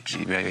much.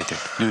 Wait.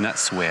 Do not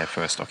swear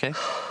first, okay?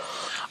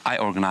 I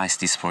organized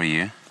this for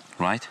you,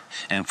 right?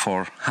 And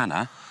for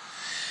Hannah.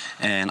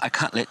 And I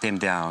can't let them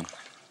down.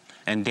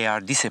 And they are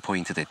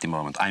disappointed at the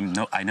moment. I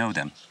know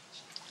them.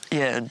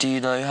 Yeah, and do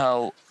you know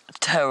how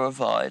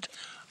terrified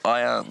I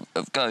am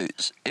of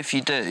goats? If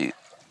you do,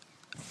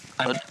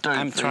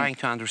 I'm trying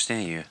to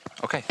understand you,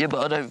 okay? Yeah,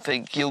 but I don't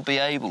think you'll be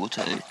able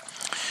to. Okay.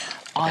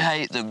 I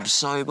hate them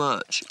so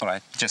much. All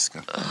right, just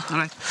go. All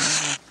right.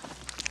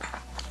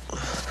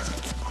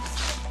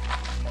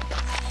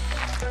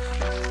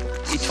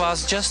 It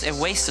was just a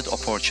wasted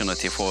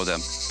opportunity for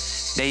them.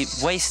 They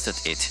wasted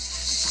it.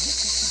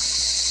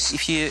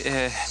 If you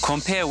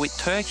compare with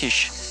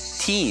Turkish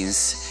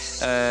teens,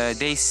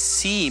 they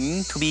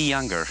seem to be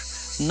younger,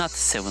 not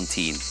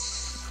 17.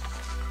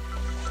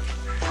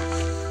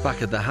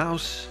 Back at the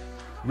house,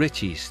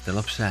 Richie's still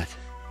upset.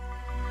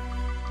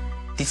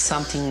 Did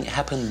something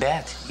happen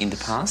bad in the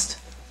past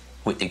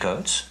with the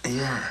goats?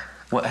 Yeah.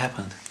 What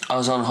happened? I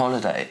was on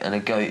holiday and a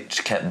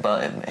goat kept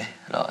butting me,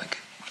 like,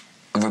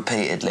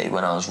 repeatedly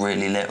when I was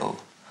really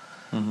little.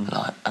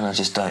 Like, and I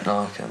just don't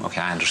like them.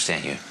 Okay, I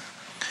understand you.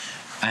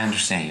 I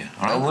understand you.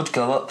 All right? I would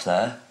go up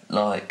there,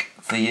 like,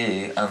 for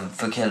you and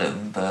for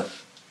Killam, but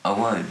I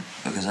won't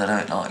because I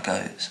don't like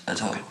goats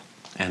at all.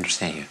 I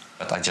understand you.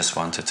 But I just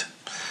wanted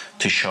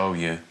to show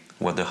you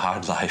what the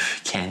hard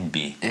life can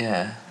be.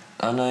 Yeah,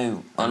 I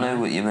know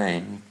what you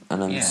mean,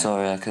 and I'm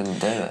sorry I couldn't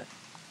do it.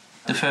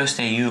 The first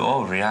day you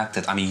all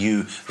reacted, I mean,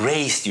 you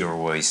raised your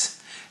voice,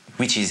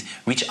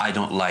 which I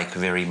don't like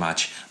very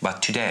much.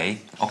 But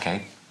today,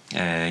 okay,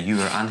 you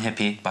were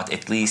unhappy, but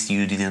at least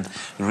you didn't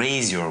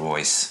raise your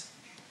voice.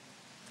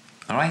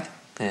 All right?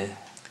 Yeah.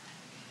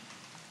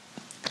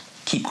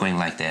 Keep going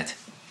like that.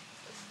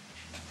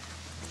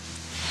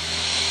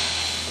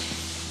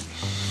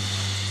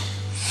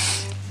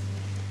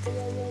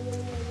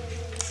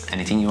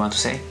 Anything you want to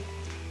say?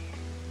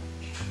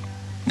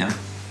 No?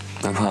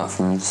 Apart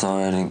from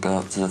sorry I didn't go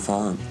up to the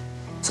farm.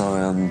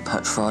 Sorry I'm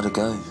petrified of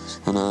ghosts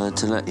and I had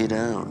to let you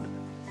down.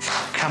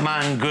 Come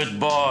on, good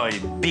boy.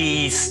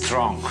 Be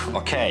strong,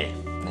 okay?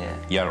 Yeah.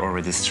 You're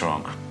already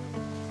strong.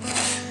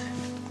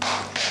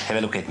 Have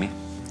a look at me.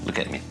 Look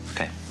at me,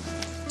 okay?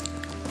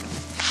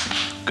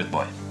 Good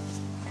boy.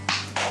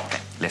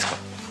 Okay, let's go.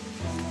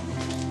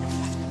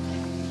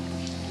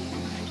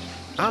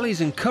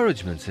 Ali's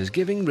encouragement is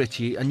giving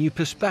Richie a new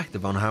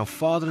perspective on how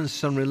father and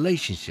son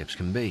relationships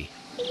can be.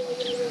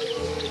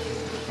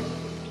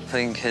 I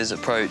think his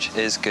approach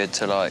is good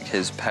to, like,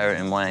 his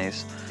parenting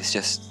ways. He's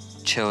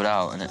just chilled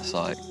out and it's,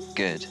 like,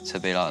 good to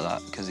be like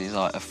that because he's,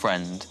 like, a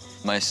friend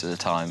most of the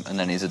time and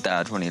then he's a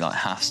dad when he, like,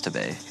 has to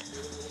be.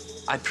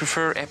 I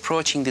prefer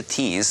approaching the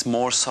teens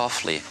more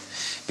softly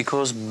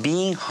because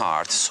being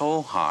hard,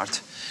 so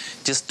hard,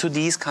 just to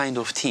these kind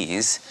of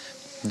teens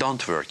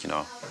don't work, you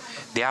know.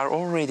 They are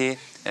already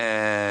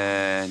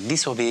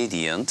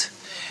disobedient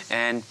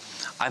and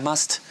I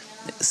must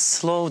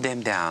slow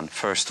them down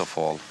first of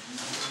all.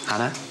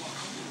 Hannah,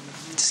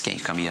 just can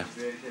you come here?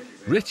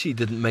 Richie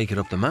didn't make it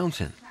up the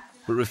mountain,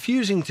 but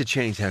refusing to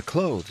change her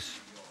clothes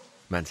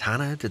meant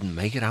Hannah didn't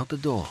make it out the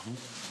door.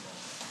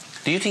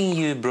 Do you think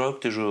you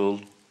broke the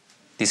rule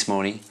this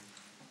morning?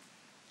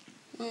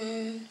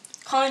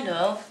 Kind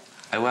of.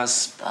 I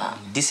was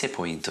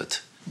disappointed.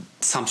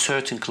 Some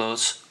certain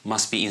clothes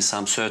must be in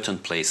some certain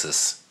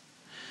places.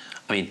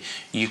 I mean,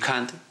 you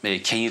can't.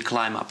 Can you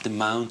climb up the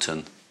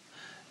mountain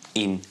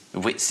in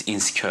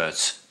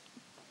skirts?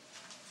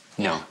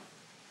 No.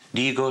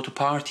 Do you go to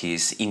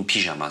parties in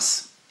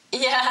pyjamas?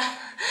 Yeah.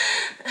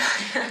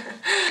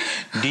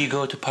 Do you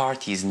go to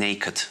parties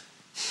naked?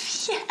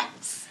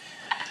 Yes.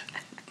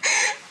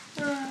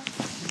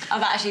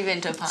 I've actually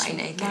been to a party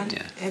naked.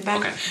 Yeah.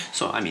 Okay.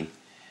 So, I mean,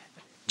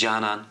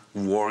 Canan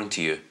warned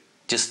you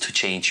just to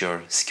change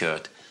your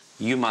skirt.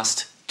 You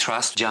must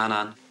trust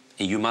Canan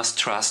and you must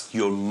trust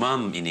your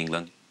mum in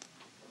England.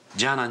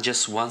 Canan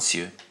just wants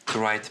you to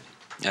write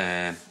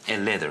a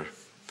letter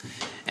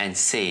and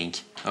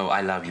saying, oh, I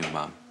love you,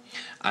 mum.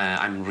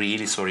 I'm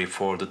really sorry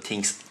for the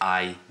things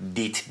I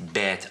did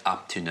bad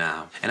up to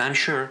now. And I'm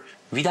sure,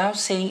 without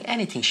saying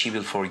anything, she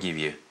will forgive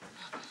you.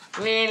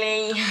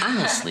 Really?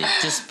 Honestly,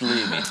 just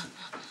believe me.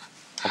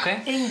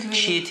 Okay?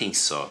 She thinks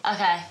so.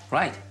 Okay.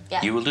 Right?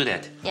 Yeah. You will do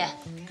that? Yeah.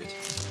 Good.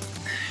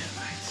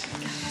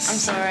 I'm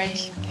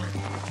sorry.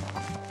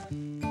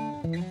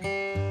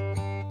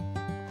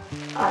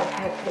 I'm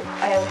happy.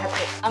 I am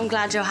happy. I'm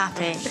glad you're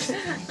happy.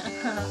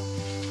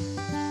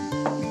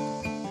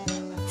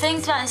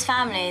 Things about this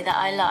family that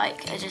I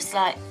like are just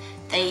like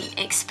they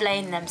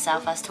explain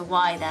themselves as to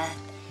why they're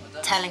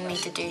telling me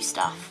to do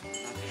stuff.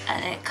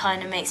 and it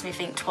kind of makes me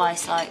think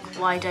twice, like,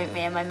 why don't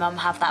me and my mum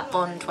have that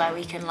bond where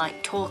we can,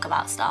 like, talk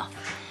about stuff?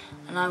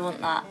 And I want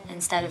that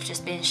instead of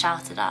just being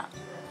shouted at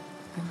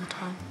all the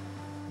time.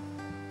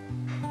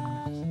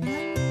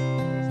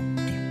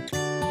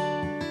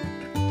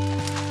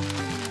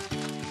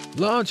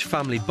 Large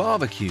family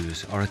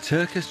barbecues are a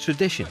Turkish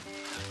tradition.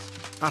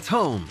 At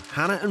home,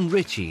 Hannah and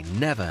Richie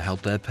never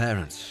help their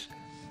parents.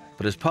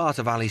 But as part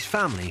of Ali's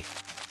family,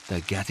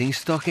 they're getting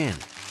stuck in.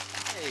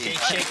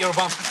 Shake your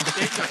bum.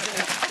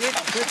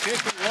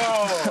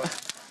 Whoa.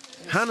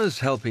 Hannah's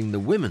helping the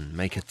women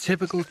make a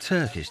typical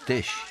Turkish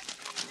dish.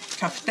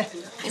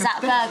 Is that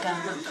a burger?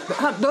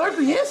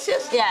 Burger, yes,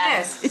 yes. Yeah.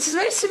 Yes, it's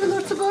very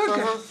similar to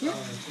burger. Yeah.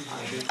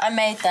 I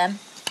made them.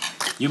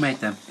 You made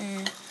them.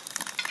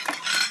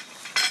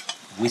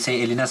 We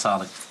say eline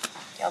sağlık.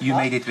 You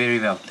made it very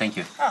well. Thank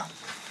you. Oh,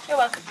 you're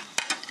welcome.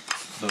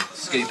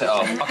 Scoop it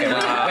off. Okay,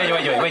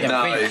 wait a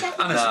minute.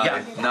 Honestly,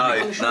 yeah. No.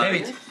 Have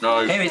it.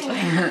 No. Have it.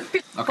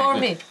 Okay, For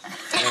good. me.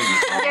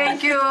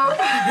 Thank you.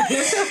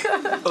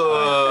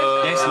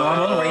 That's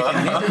normal.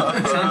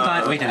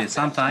 Wait a minute.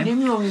 Sometimes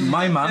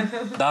my mom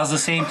does the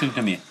same thing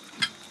to me.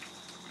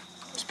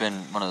 It's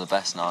been one of the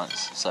best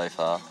nights so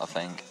far, I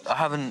think. I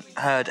haven't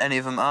heard any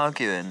of them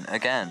arguing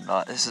again.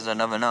 Like, this is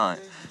another night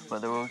where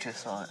they're all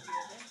just like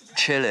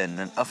chilling,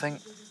 and I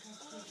think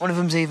one of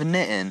them's even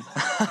knitting.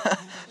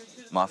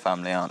 My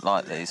family aren't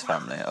like these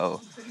family at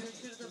all.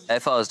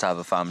 If I was to have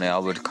a family, I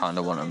would kind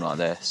of want them like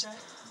this.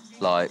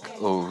 Like,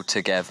 all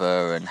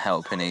together and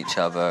helping each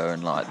other,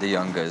 and like the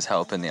youngers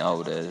helping the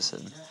olders,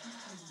 and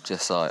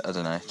just like, I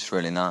don't know, just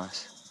really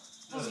nice.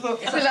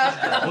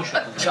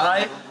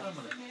 Çay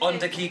 10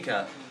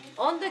 dakika.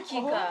 10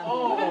 dakika.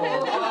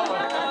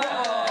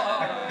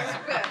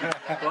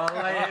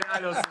 Vallahi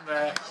helal olsun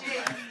be.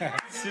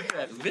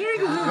 Süper. Very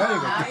good.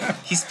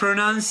 His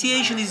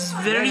pronunciation is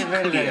very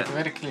clear.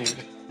 Very clear.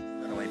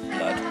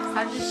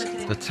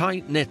 The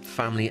tight-knit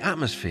family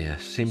atmosphere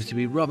seems to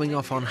be rubbing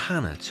off on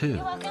Hannah too.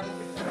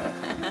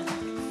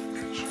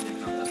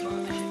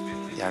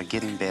 They are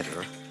getting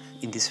better.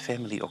 In this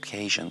family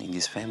occasion, in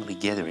this family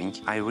gathering,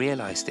 I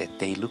realized that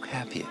they look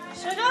happy.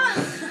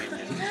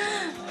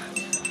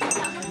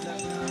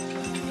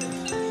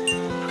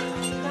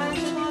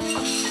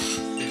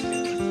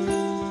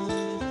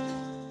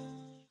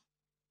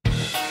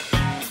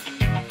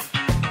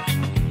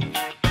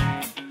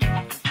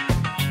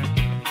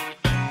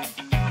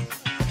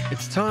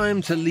 It's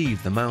time to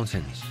leave the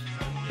mountains.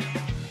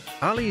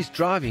 Ali's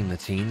driving the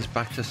teens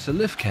back to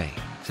Silifke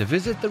to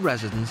visit the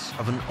residents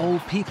of an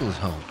old people's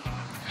home.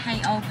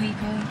 Hate old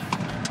people.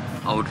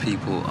 Old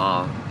people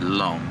are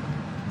long.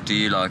 Do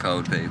you like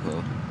old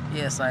people?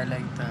 Yes, I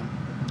like them.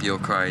 You're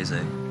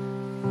crazy.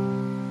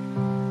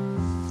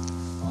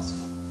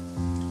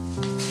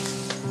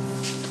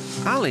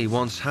 Ali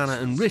wants Hannah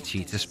and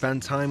Richie to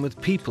spend time with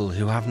people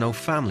who have no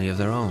family of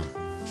their own.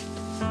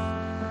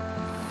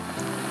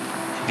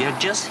 We are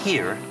just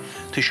here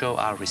to show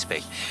our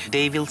respect.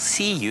 They will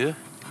see you,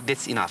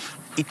 that's enough.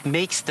 It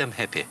makes them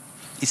happy.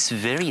 It's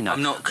very enough.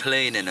 I'm not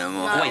cleaning them.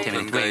 Or Wait a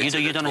minute. Wait.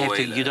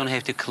 You don't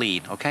have to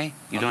clean. Okay?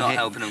 You I'm don't not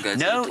helping them go to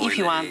the No, toilet if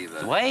you want.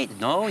 either. Wait.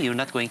 No, you're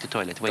not going to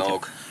toilet. Wait.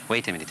 Dog.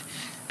 Wait a minute.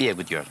 Be a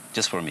good girl,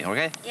 just for me.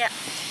 Okay? Yeah.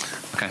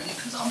 Okay.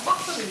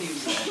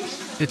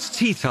 It's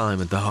tea time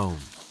at the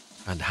home,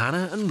 and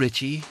Hannah and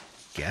Richie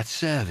get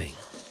serving.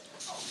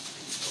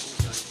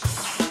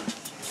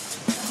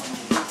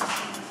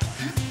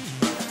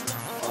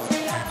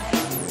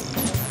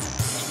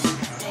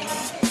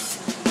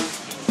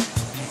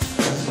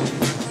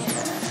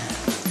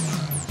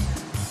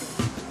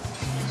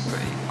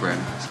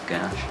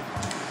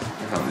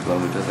 Can't be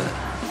bothered with it.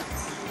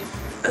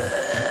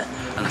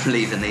 And I'm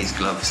leaving these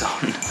gloves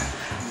on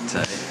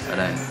so I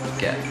don't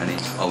get any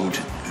old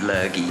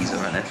lurgies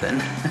or anything.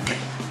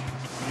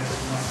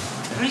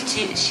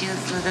 Richie,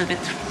 she's a little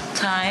bit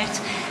tired.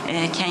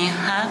 Can you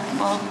help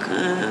walk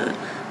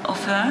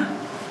of her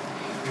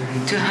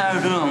to her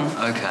room?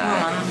 Okay.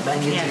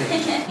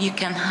 Yeah. You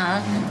can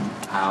help.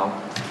 How?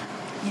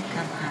 You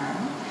can help.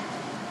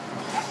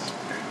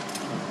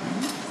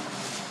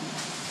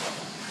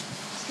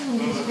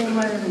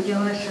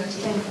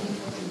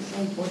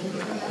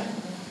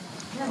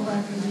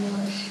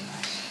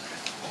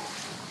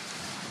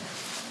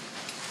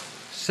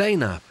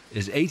 Zainab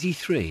is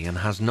 83 and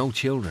has no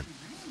children.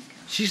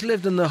 She's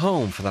lived in the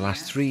home for the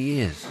last 3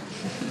 years.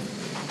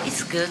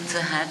 It's good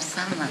to have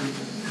someone,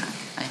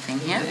 I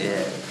think, yeah?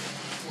 Yeah.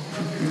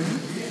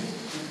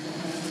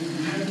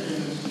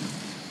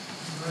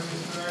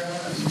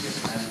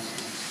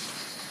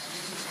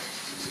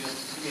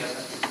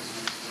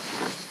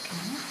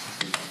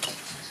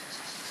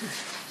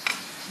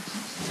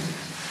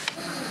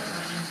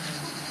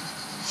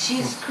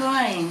 She's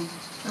crying.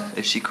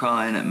 Is she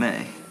crying at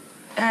me?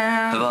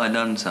 Have I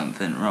done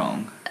something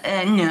wrong?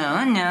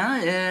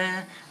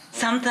 No.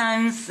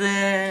 Sometimes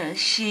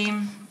she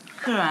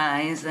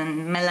cries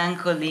and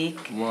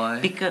melancholic. Why?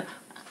 Because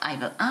I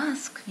will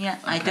ask. Yeah,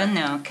 I don't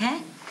know.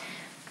 Okay.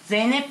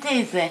 Zeynep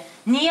teyze,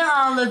 niye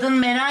ağladın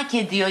merak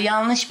ediyor.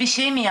 Yanlış bir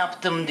şey mi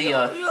yaptım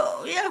diyor.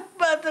 Yok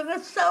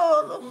yapmadınız sağ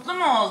olun. Mutlu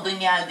mu oldun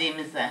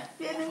geldiğimize?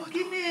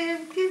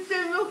 Benimkinim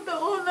kimsem yok da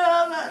onu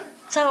alır.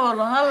 Sağ olun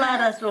Allah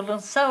razı olun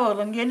sağ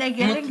olun gene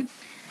gelin.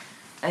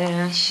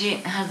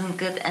 She hasn't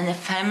got any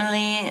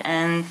family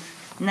and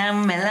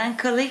now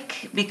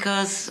melancholic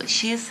because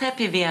she is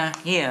happy we are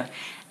here.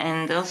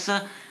 And also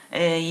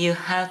you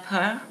help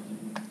her.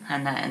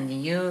 Hannah, and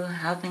you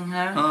helping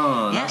her.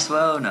 Oh, that's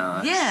well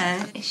nice.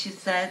 Yeah, she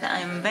said,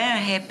 I'm very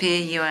happy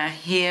you are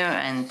here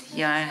and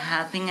you are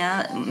helping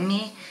out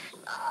me.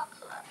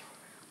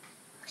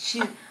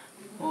 She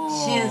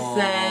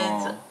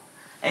said,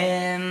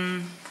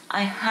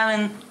 I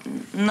haven't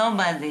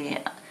nobody,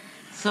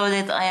 so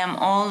that I am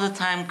all the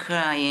time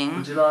crying.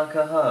 Would you like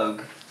a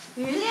hug?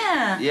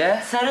 Yeah.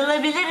 Yeah?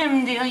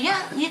 Sarılabilirim diyor. Yeah,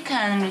 you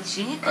can,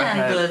 Richie, you can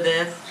Okay. do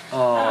this.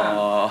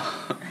 Oh.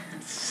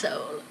 Sağ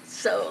olun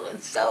sağ olun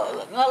sağ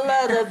olun.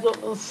 Allah razı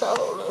olun sağ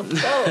olun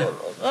sağ olun.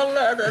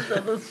 Allah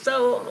razı olun sağ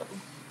olun.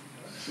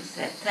 She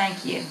said,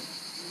 thank you.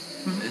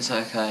 It's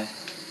okay.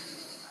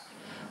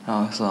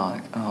 I was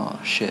like, oh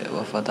shit,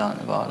 what have I done?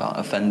 Have I like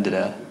offended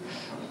her?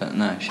 But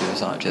no, she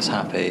was like just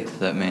happy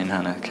that me and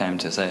Hannah came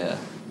to see her.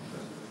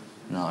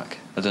 Like,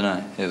 I don't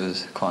know, it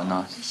was quite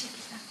nice.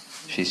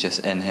 She's just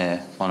in here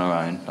on her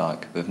own,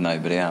 like with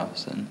nobody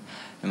else, and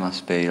it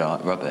must be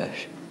like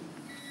rubbish.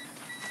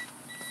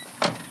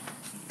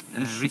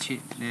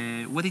 Richie,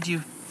 what did you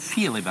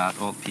feel about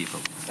old people?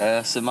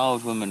 Some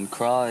old woman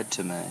cried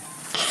to me.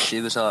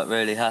 She was like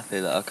really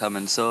happy that I come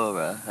and saw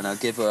her, and I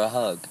give her a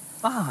hug.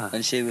 Ah.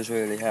 And she was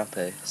really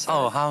happy. So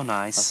Oh, how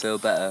nice. I feel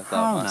better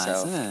about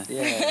myself. Nice,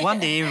 Yeah. One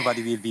day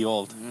everybody will be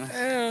old.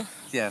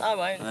 Yeah. I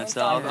won't.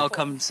 So I'll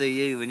come and see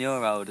you when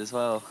you're old as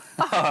well.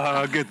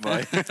 Oh, good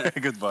boy.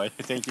 Good boy.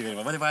 Thank you very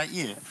much. What about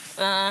you?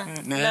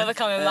 Never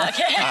coming back.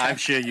 I'm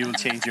sure you'll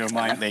change your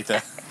mind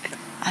later.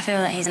 I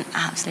feel that he's an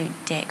absolute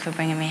dick for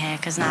bringing me here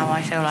because now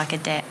I feel like a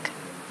dick.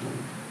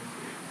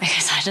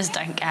 Because I just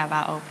don't care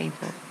about old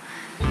people.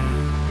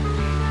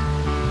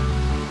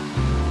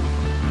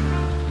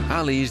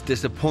 Ali's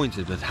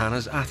disappointed with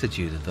Hannah's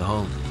attitude at the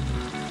home.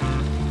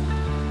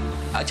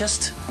 I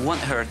just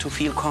want her to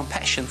feel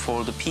compassion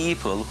for the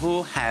people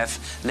who have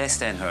less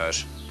than her.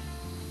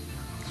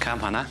 Come,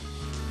 Hannah.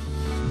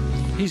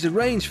 He's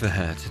arranged for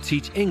her to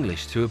teach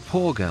English to a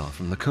poor girl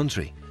from the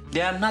country.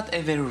 They are not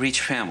a very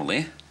rich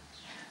family.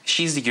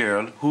 She's the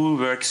girl who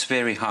works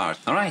very hard,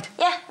 all right?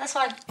 Yeah, that's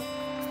fine.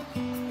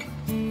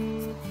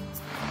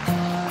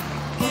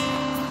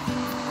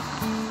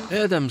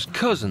 Erdem's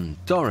cousin,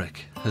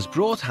 Doric, has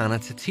brought Hannah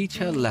to teach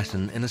her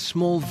lesson in a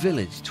small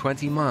village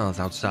 20 miles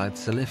outside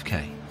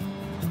Silifke.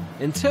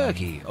 In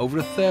Turkey, over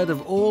a third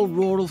of all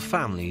rural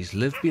families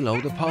live below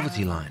the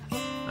poverty line,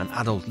 and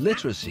adult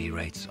literacy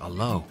rates are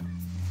low.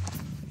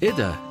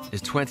 Ida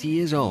is 20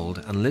 years old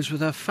and lives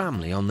with her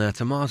family on their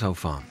tomato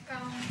farm.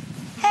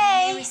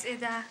 Hey! Is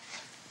Ida.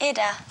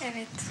 Ida.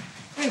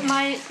 Evet.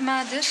 My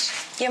mother.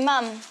 Your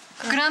mum.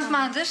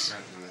 Grandmother.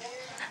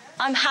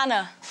 I'm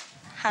Hannah.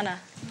 Hannah.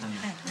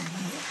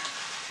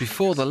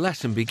 Before the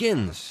lesson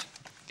begins,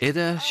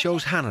 Ida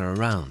shows Hannah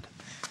around.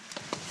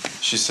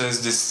 She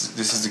says this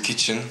is the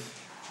kitchen.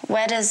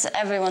 Where does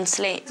everyone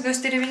sleep?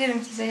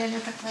 Gösterebilirim size yer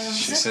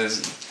yataklarımızı. She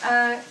says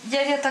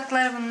Yer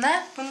yatakları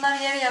bunlar.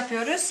 Bunları yere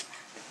yapıyoruz.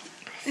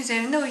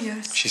 Üzerinde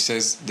uyuyoruz. She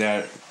says they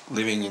are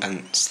living and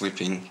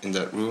sleeping in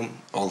that room,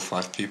 all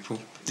 5 people.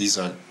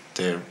 These are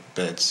their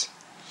beds.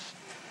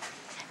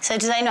 So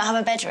do they not have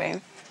a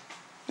bedroom?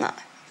 No,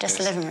 just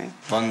a Yes. living room.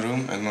 1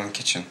 room and 1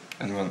 kitchen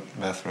and 1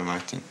 bathroom, I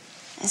think.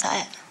 Is that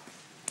it?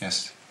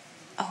 Yes.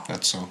 Oh.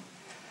 That's all.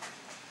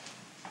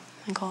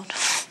 My God.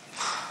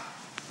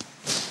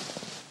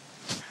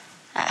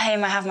 At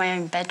home I have my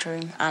own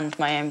bedroom and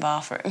my own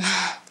bathroom.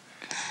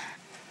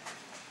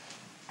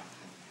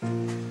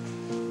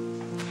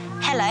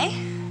 Hello.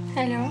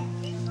 Hello.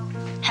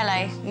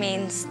 Hello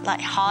means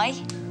like hi.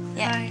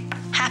 Yeah. Hi.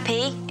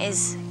 Happy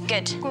is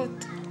good.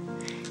 Good.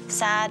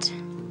 Sad,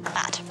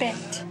 bad. Bad.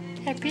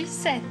 Happy,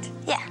 sad.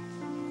 Yeah.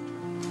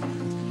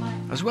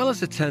 As well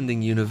as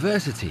attending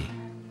university,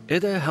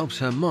 Ida helps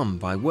her mum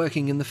by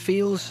working in the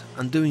fields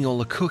and doing all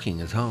the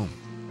cooking at home.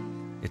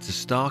 It's a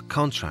stark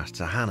contrast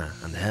to Hannah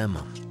and her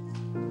mum.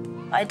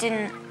 I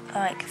didn't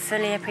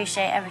fully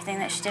appreciate everything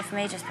that she did for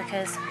me just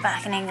because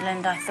back in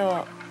England I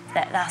thought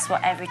that that's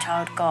what every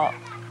child got.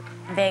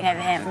 Being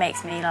over here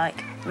makes me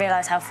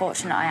realise how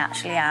fortunate I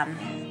actually am.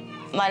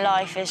 My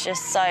life is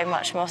just so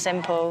much more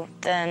simple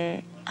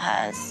than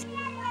hers.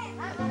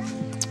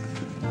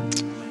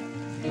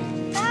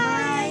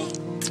 Bye.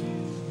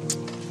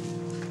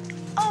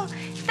 Oh,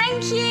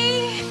 thank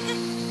you.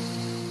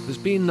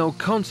 There's been no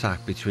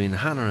contact between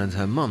Hannah and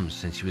her mum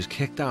since she was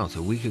kicked out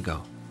a week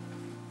ago.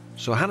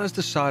 So Hannah's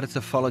decided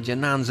to follow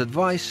Canan's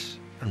advice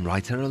and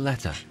write her a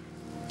letter.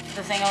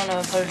 The thing I want to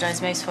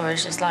apologise most for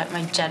is just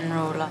my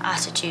general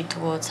attitude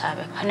towards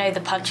her. I know the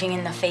punching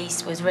in the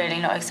face was really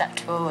not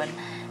acceptable and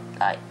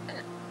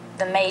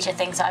the major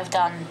things that I've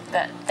done,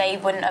 but they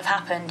wouldn't have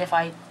happened if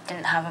I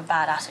didn't have a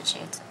bad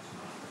attitude.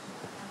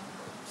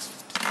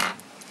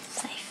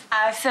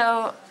 I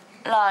feel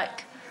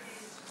like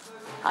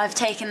I've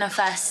taken the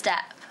first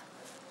step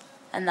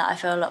and that I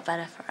feel a lot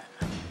better for it.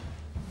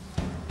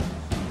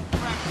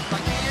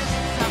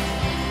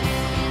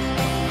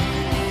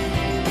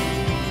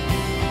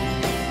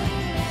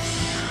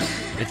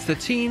 It's the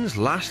teens'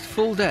 last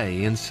full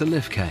day in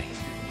Silifke.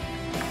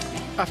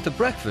 After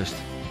breakfast,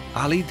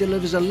 Ali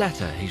delivers a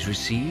letter he's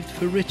received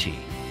for Richie.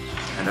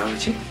 Hello,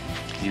 Richie.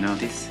 You know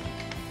this?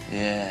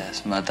 Yeah,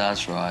 it's my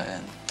dad's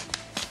writing.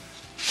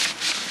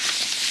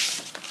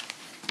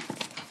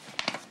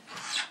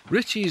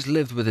 Richie's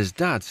lived with his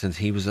dad since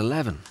he was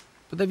 11,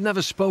 but they've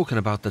never spoken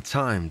about the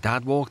time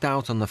Dad walked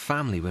out on the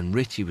family when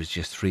Richie was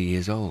just 3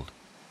 years old.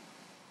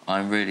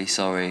 I'm really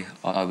sorry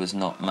I was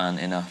not man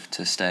enough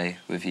to stay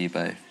with you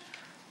both,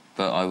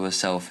 but I was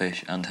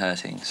selfish and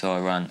hurting, so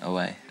I ran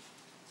away.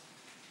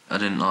 I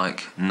didn't know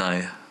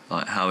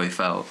how he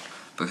felt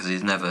because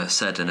he's never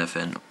said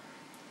anything.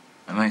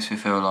 It makes me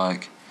feel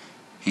like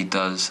he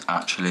does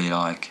actually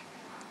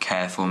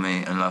care for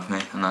me and love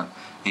me, and that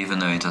even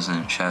though he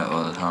doesn't share it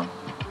all the time.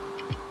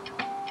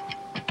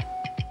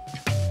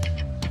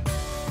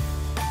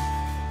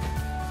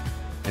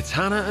 It's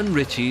Hannah and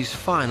Richie's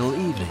final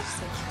evening.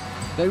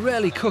 They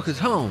rarely cook at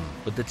home,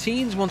 but the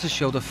teens want to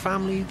show the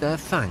family their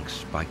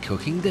thanks by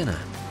cooking dinner,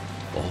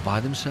 all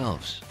by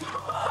themselves.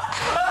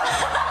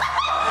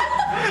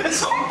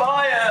 It's on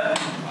fire!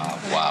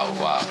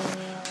 Wow.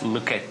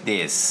 Look at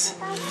this.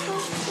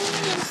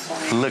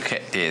 Look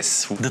at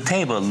this. The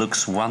table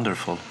looks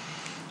wonderful,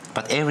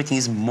 but everything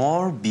is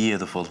more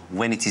beautiful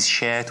when it is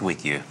shared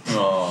with you.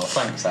 Oh,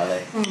 thanks,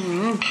 Ali.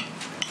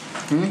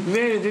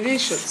 Very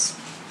delicious.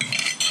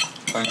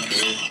 Thank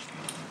you.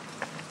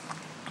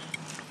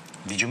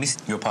 Did you miss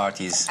your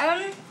parties?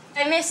 I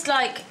missed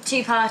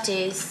 2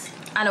 parties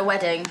and a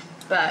wedding,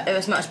 but it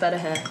was much better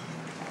here.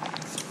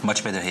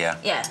 Much better here.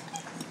 Yeah.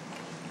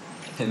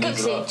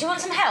 Dixie, do you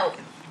want some help?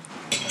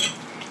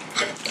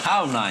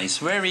 How nice,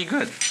 very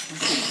good.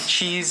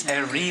 She's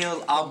a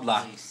real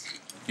abla.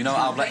 You know,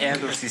 abla,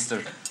 elder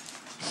sister.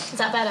 Is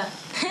that better?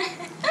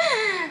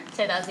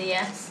 So that's a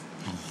yes.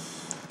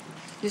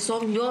 This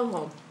home, your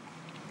home.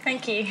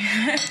 Thank you.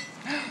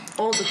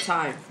 All the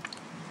time.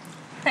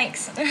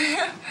 Thanks.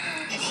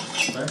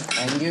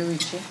 And you,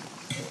 Richie?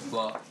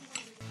 What?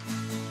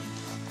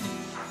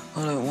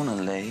 I don't want to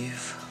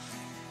leave.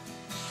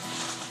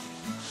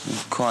 I'm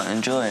quite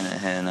enjoying it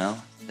here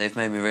now. They've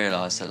made me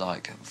realise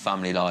that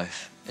family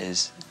life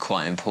is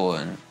quite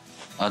important.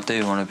 I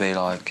do want to be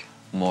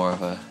more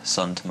of a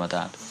son to my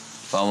dad,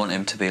 but I want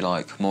him to be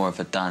more of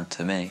a dad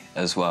to me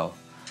as well,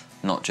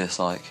 not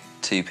just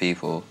 2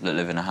 people that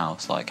live in a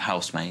house,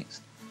 housemates.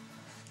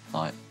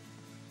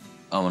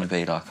 I want to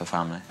be a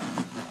family.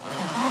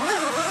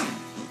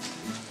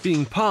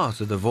 Being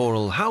part of the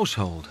Voral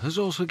household has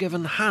also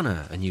given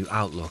Hannah a new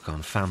outlook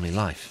on family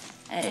life.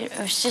 It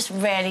was just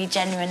really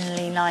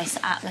genuinely nice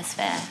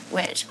atmosphere,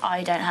 which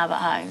I don't have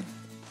at home.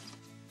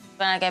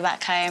 When I go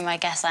back home, I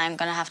guess I'm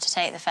going to have to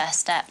take the first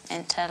step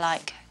into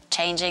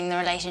changing the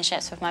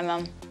relationships with my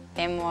mum,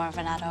 being more of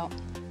an adult.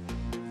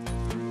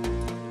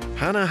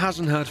 Hannah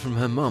hasn't heard from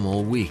her mum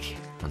all week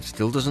and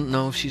still doesn't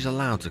know if she's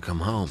allowed to come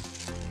home.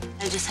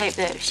 I just hope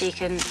that she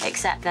can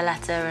accept the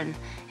letter and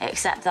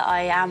accept that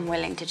I am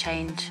willing to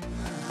change.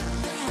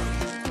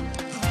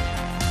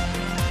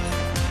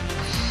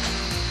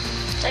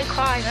 Don't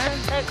cry, man.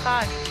 Don't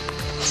cry.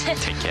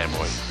 Take care,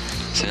 boy.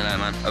 See you later,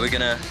 man. Are we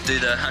going to do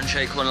the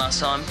handshake one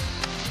last time?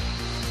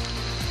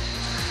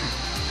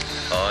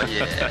 Oh,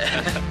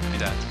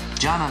 yeah.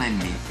 Canan and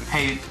me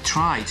have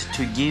tried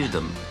to give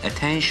them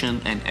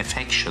attention and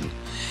affection,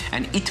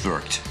 and it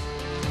worked.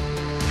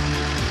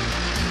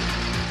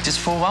 Just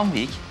for 1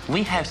 week,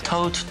 we have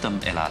taught them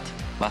a lot,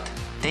 but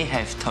they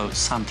have taught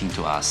something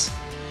to us.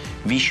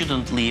 We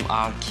shouldn't leave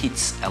our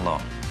kids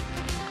alone.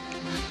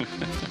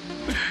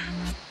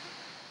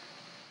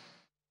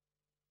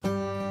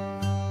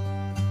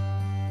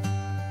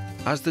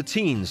 As the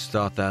teens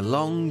start their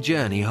long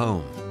journey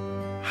home,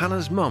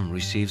 Hannah's mum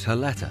receives her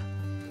letter.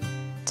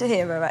 To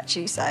hear her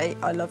actually say,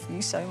 "I love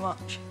you so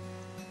much,"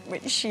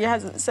 which she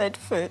hasn't said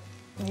for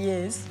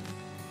years.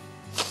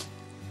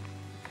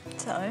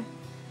 So,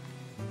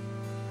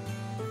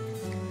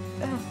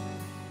 yeah.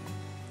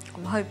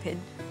 I'm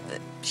hoping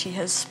that she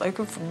has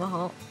spoken from the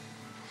heart,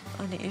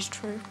 and it is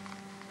true.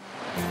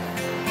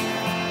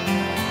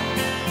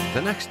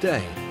 The next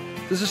day,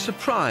 there's a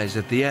surprise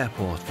at the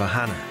airport for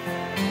Hannah.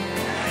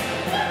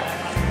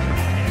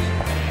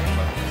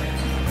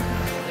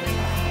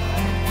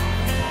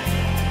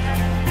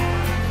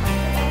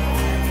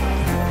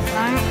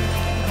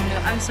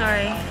 I'm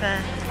sorry for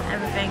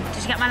everything.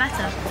 Did you get my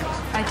letter?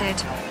 I did.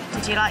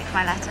 Did you like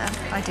my letter?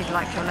 I did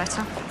like your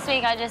letter. This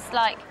week I just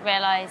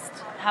realised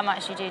how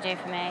much you do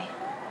for me,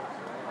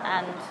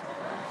 and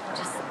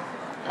just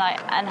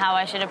and how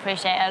I should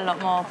appreciate it a lot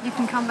more. You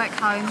can come back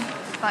home,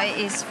 but it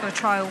is for a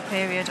trial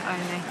period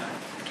only.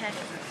 Okay.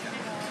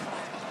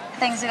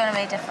 Things are going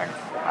to be different.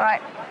 All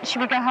right, should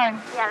we go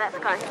home? Yeah, let's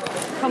go.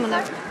 Come on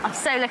then. I'm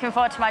so looking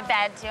forward to my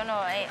bed. You're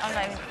naughty. I'm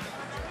going.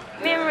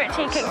 Me and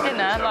Richie cooked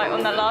dinner like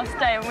on the last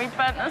day and we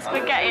burnt the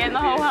spaghetti and the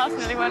whole house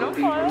nearly went on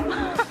fire.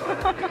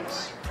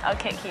 I'll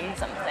cook you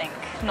something,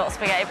 not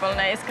spaghetti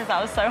bolognese because that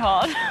was so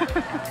hard.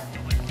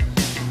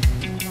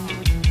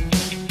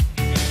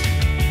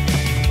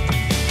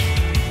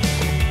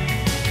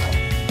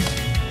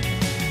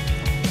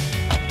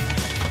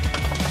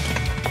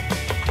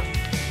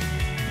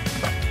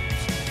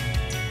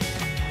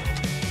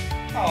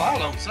 Oh,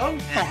 hello, son.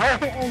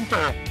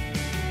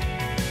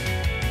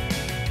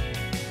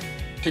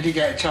 Did you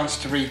get a chance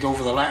to read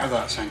over the letter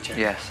that I sent you?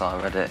 Yes, I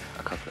read it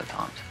a couple of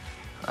times.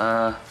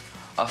 I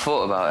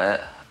thought about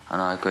it,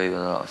 and I agree with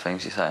a lot of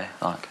things you say.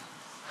 Like,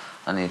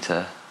 I need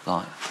to,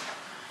 like,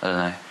 I don't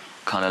know,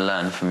 kind of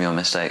learn from your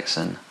mistakes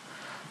and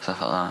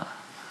stuff like that,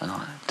 and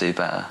like, do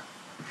better.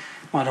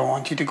 I don't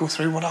want you to go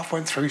through what I've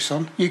went through,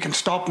 son. You can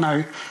stop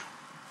now,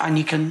 and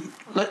you can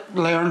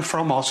learn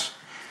from us,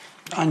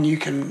 and you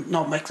can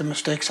not make the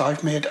mistakes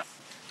I've made.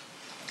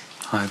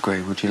 I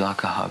agree. Would you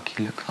like a hug?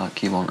 You look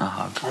like you want a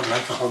hug. I'd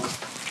like a hug.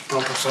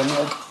 Proper son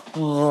hug.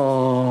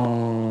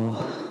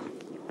 Oh.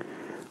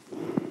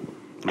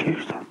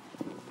 Cheers, son.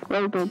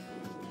 Well done.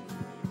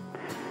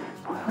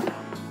 Well done.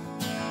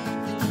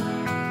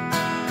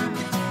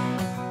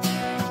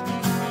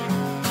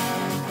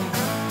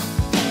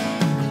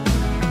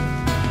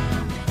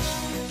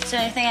 Is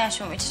there anything else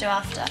you want me to do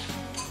after?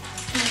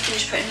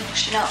 Finish putting the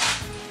washing up.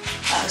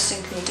 Out of the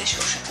sink in the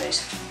dishwasher, please.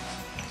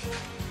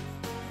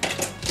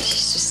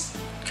 She's just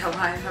come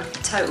home, had a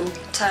total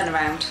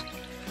turnaround.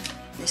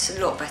 It's a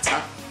lot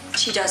better.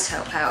 She does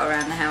help out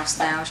around the house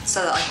now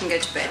so that I can go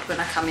to bed when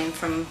I come in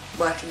from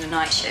working the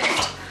night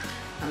shift.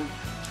 I'm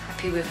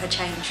happy with her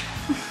change.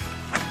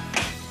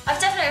 I've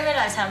definitely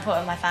realised how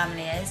important my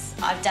family is.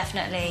 I've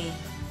definitely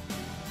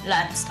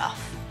learned stuff.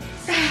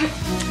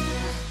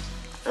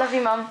 Love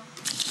you, Mum.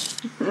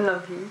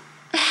 Love you.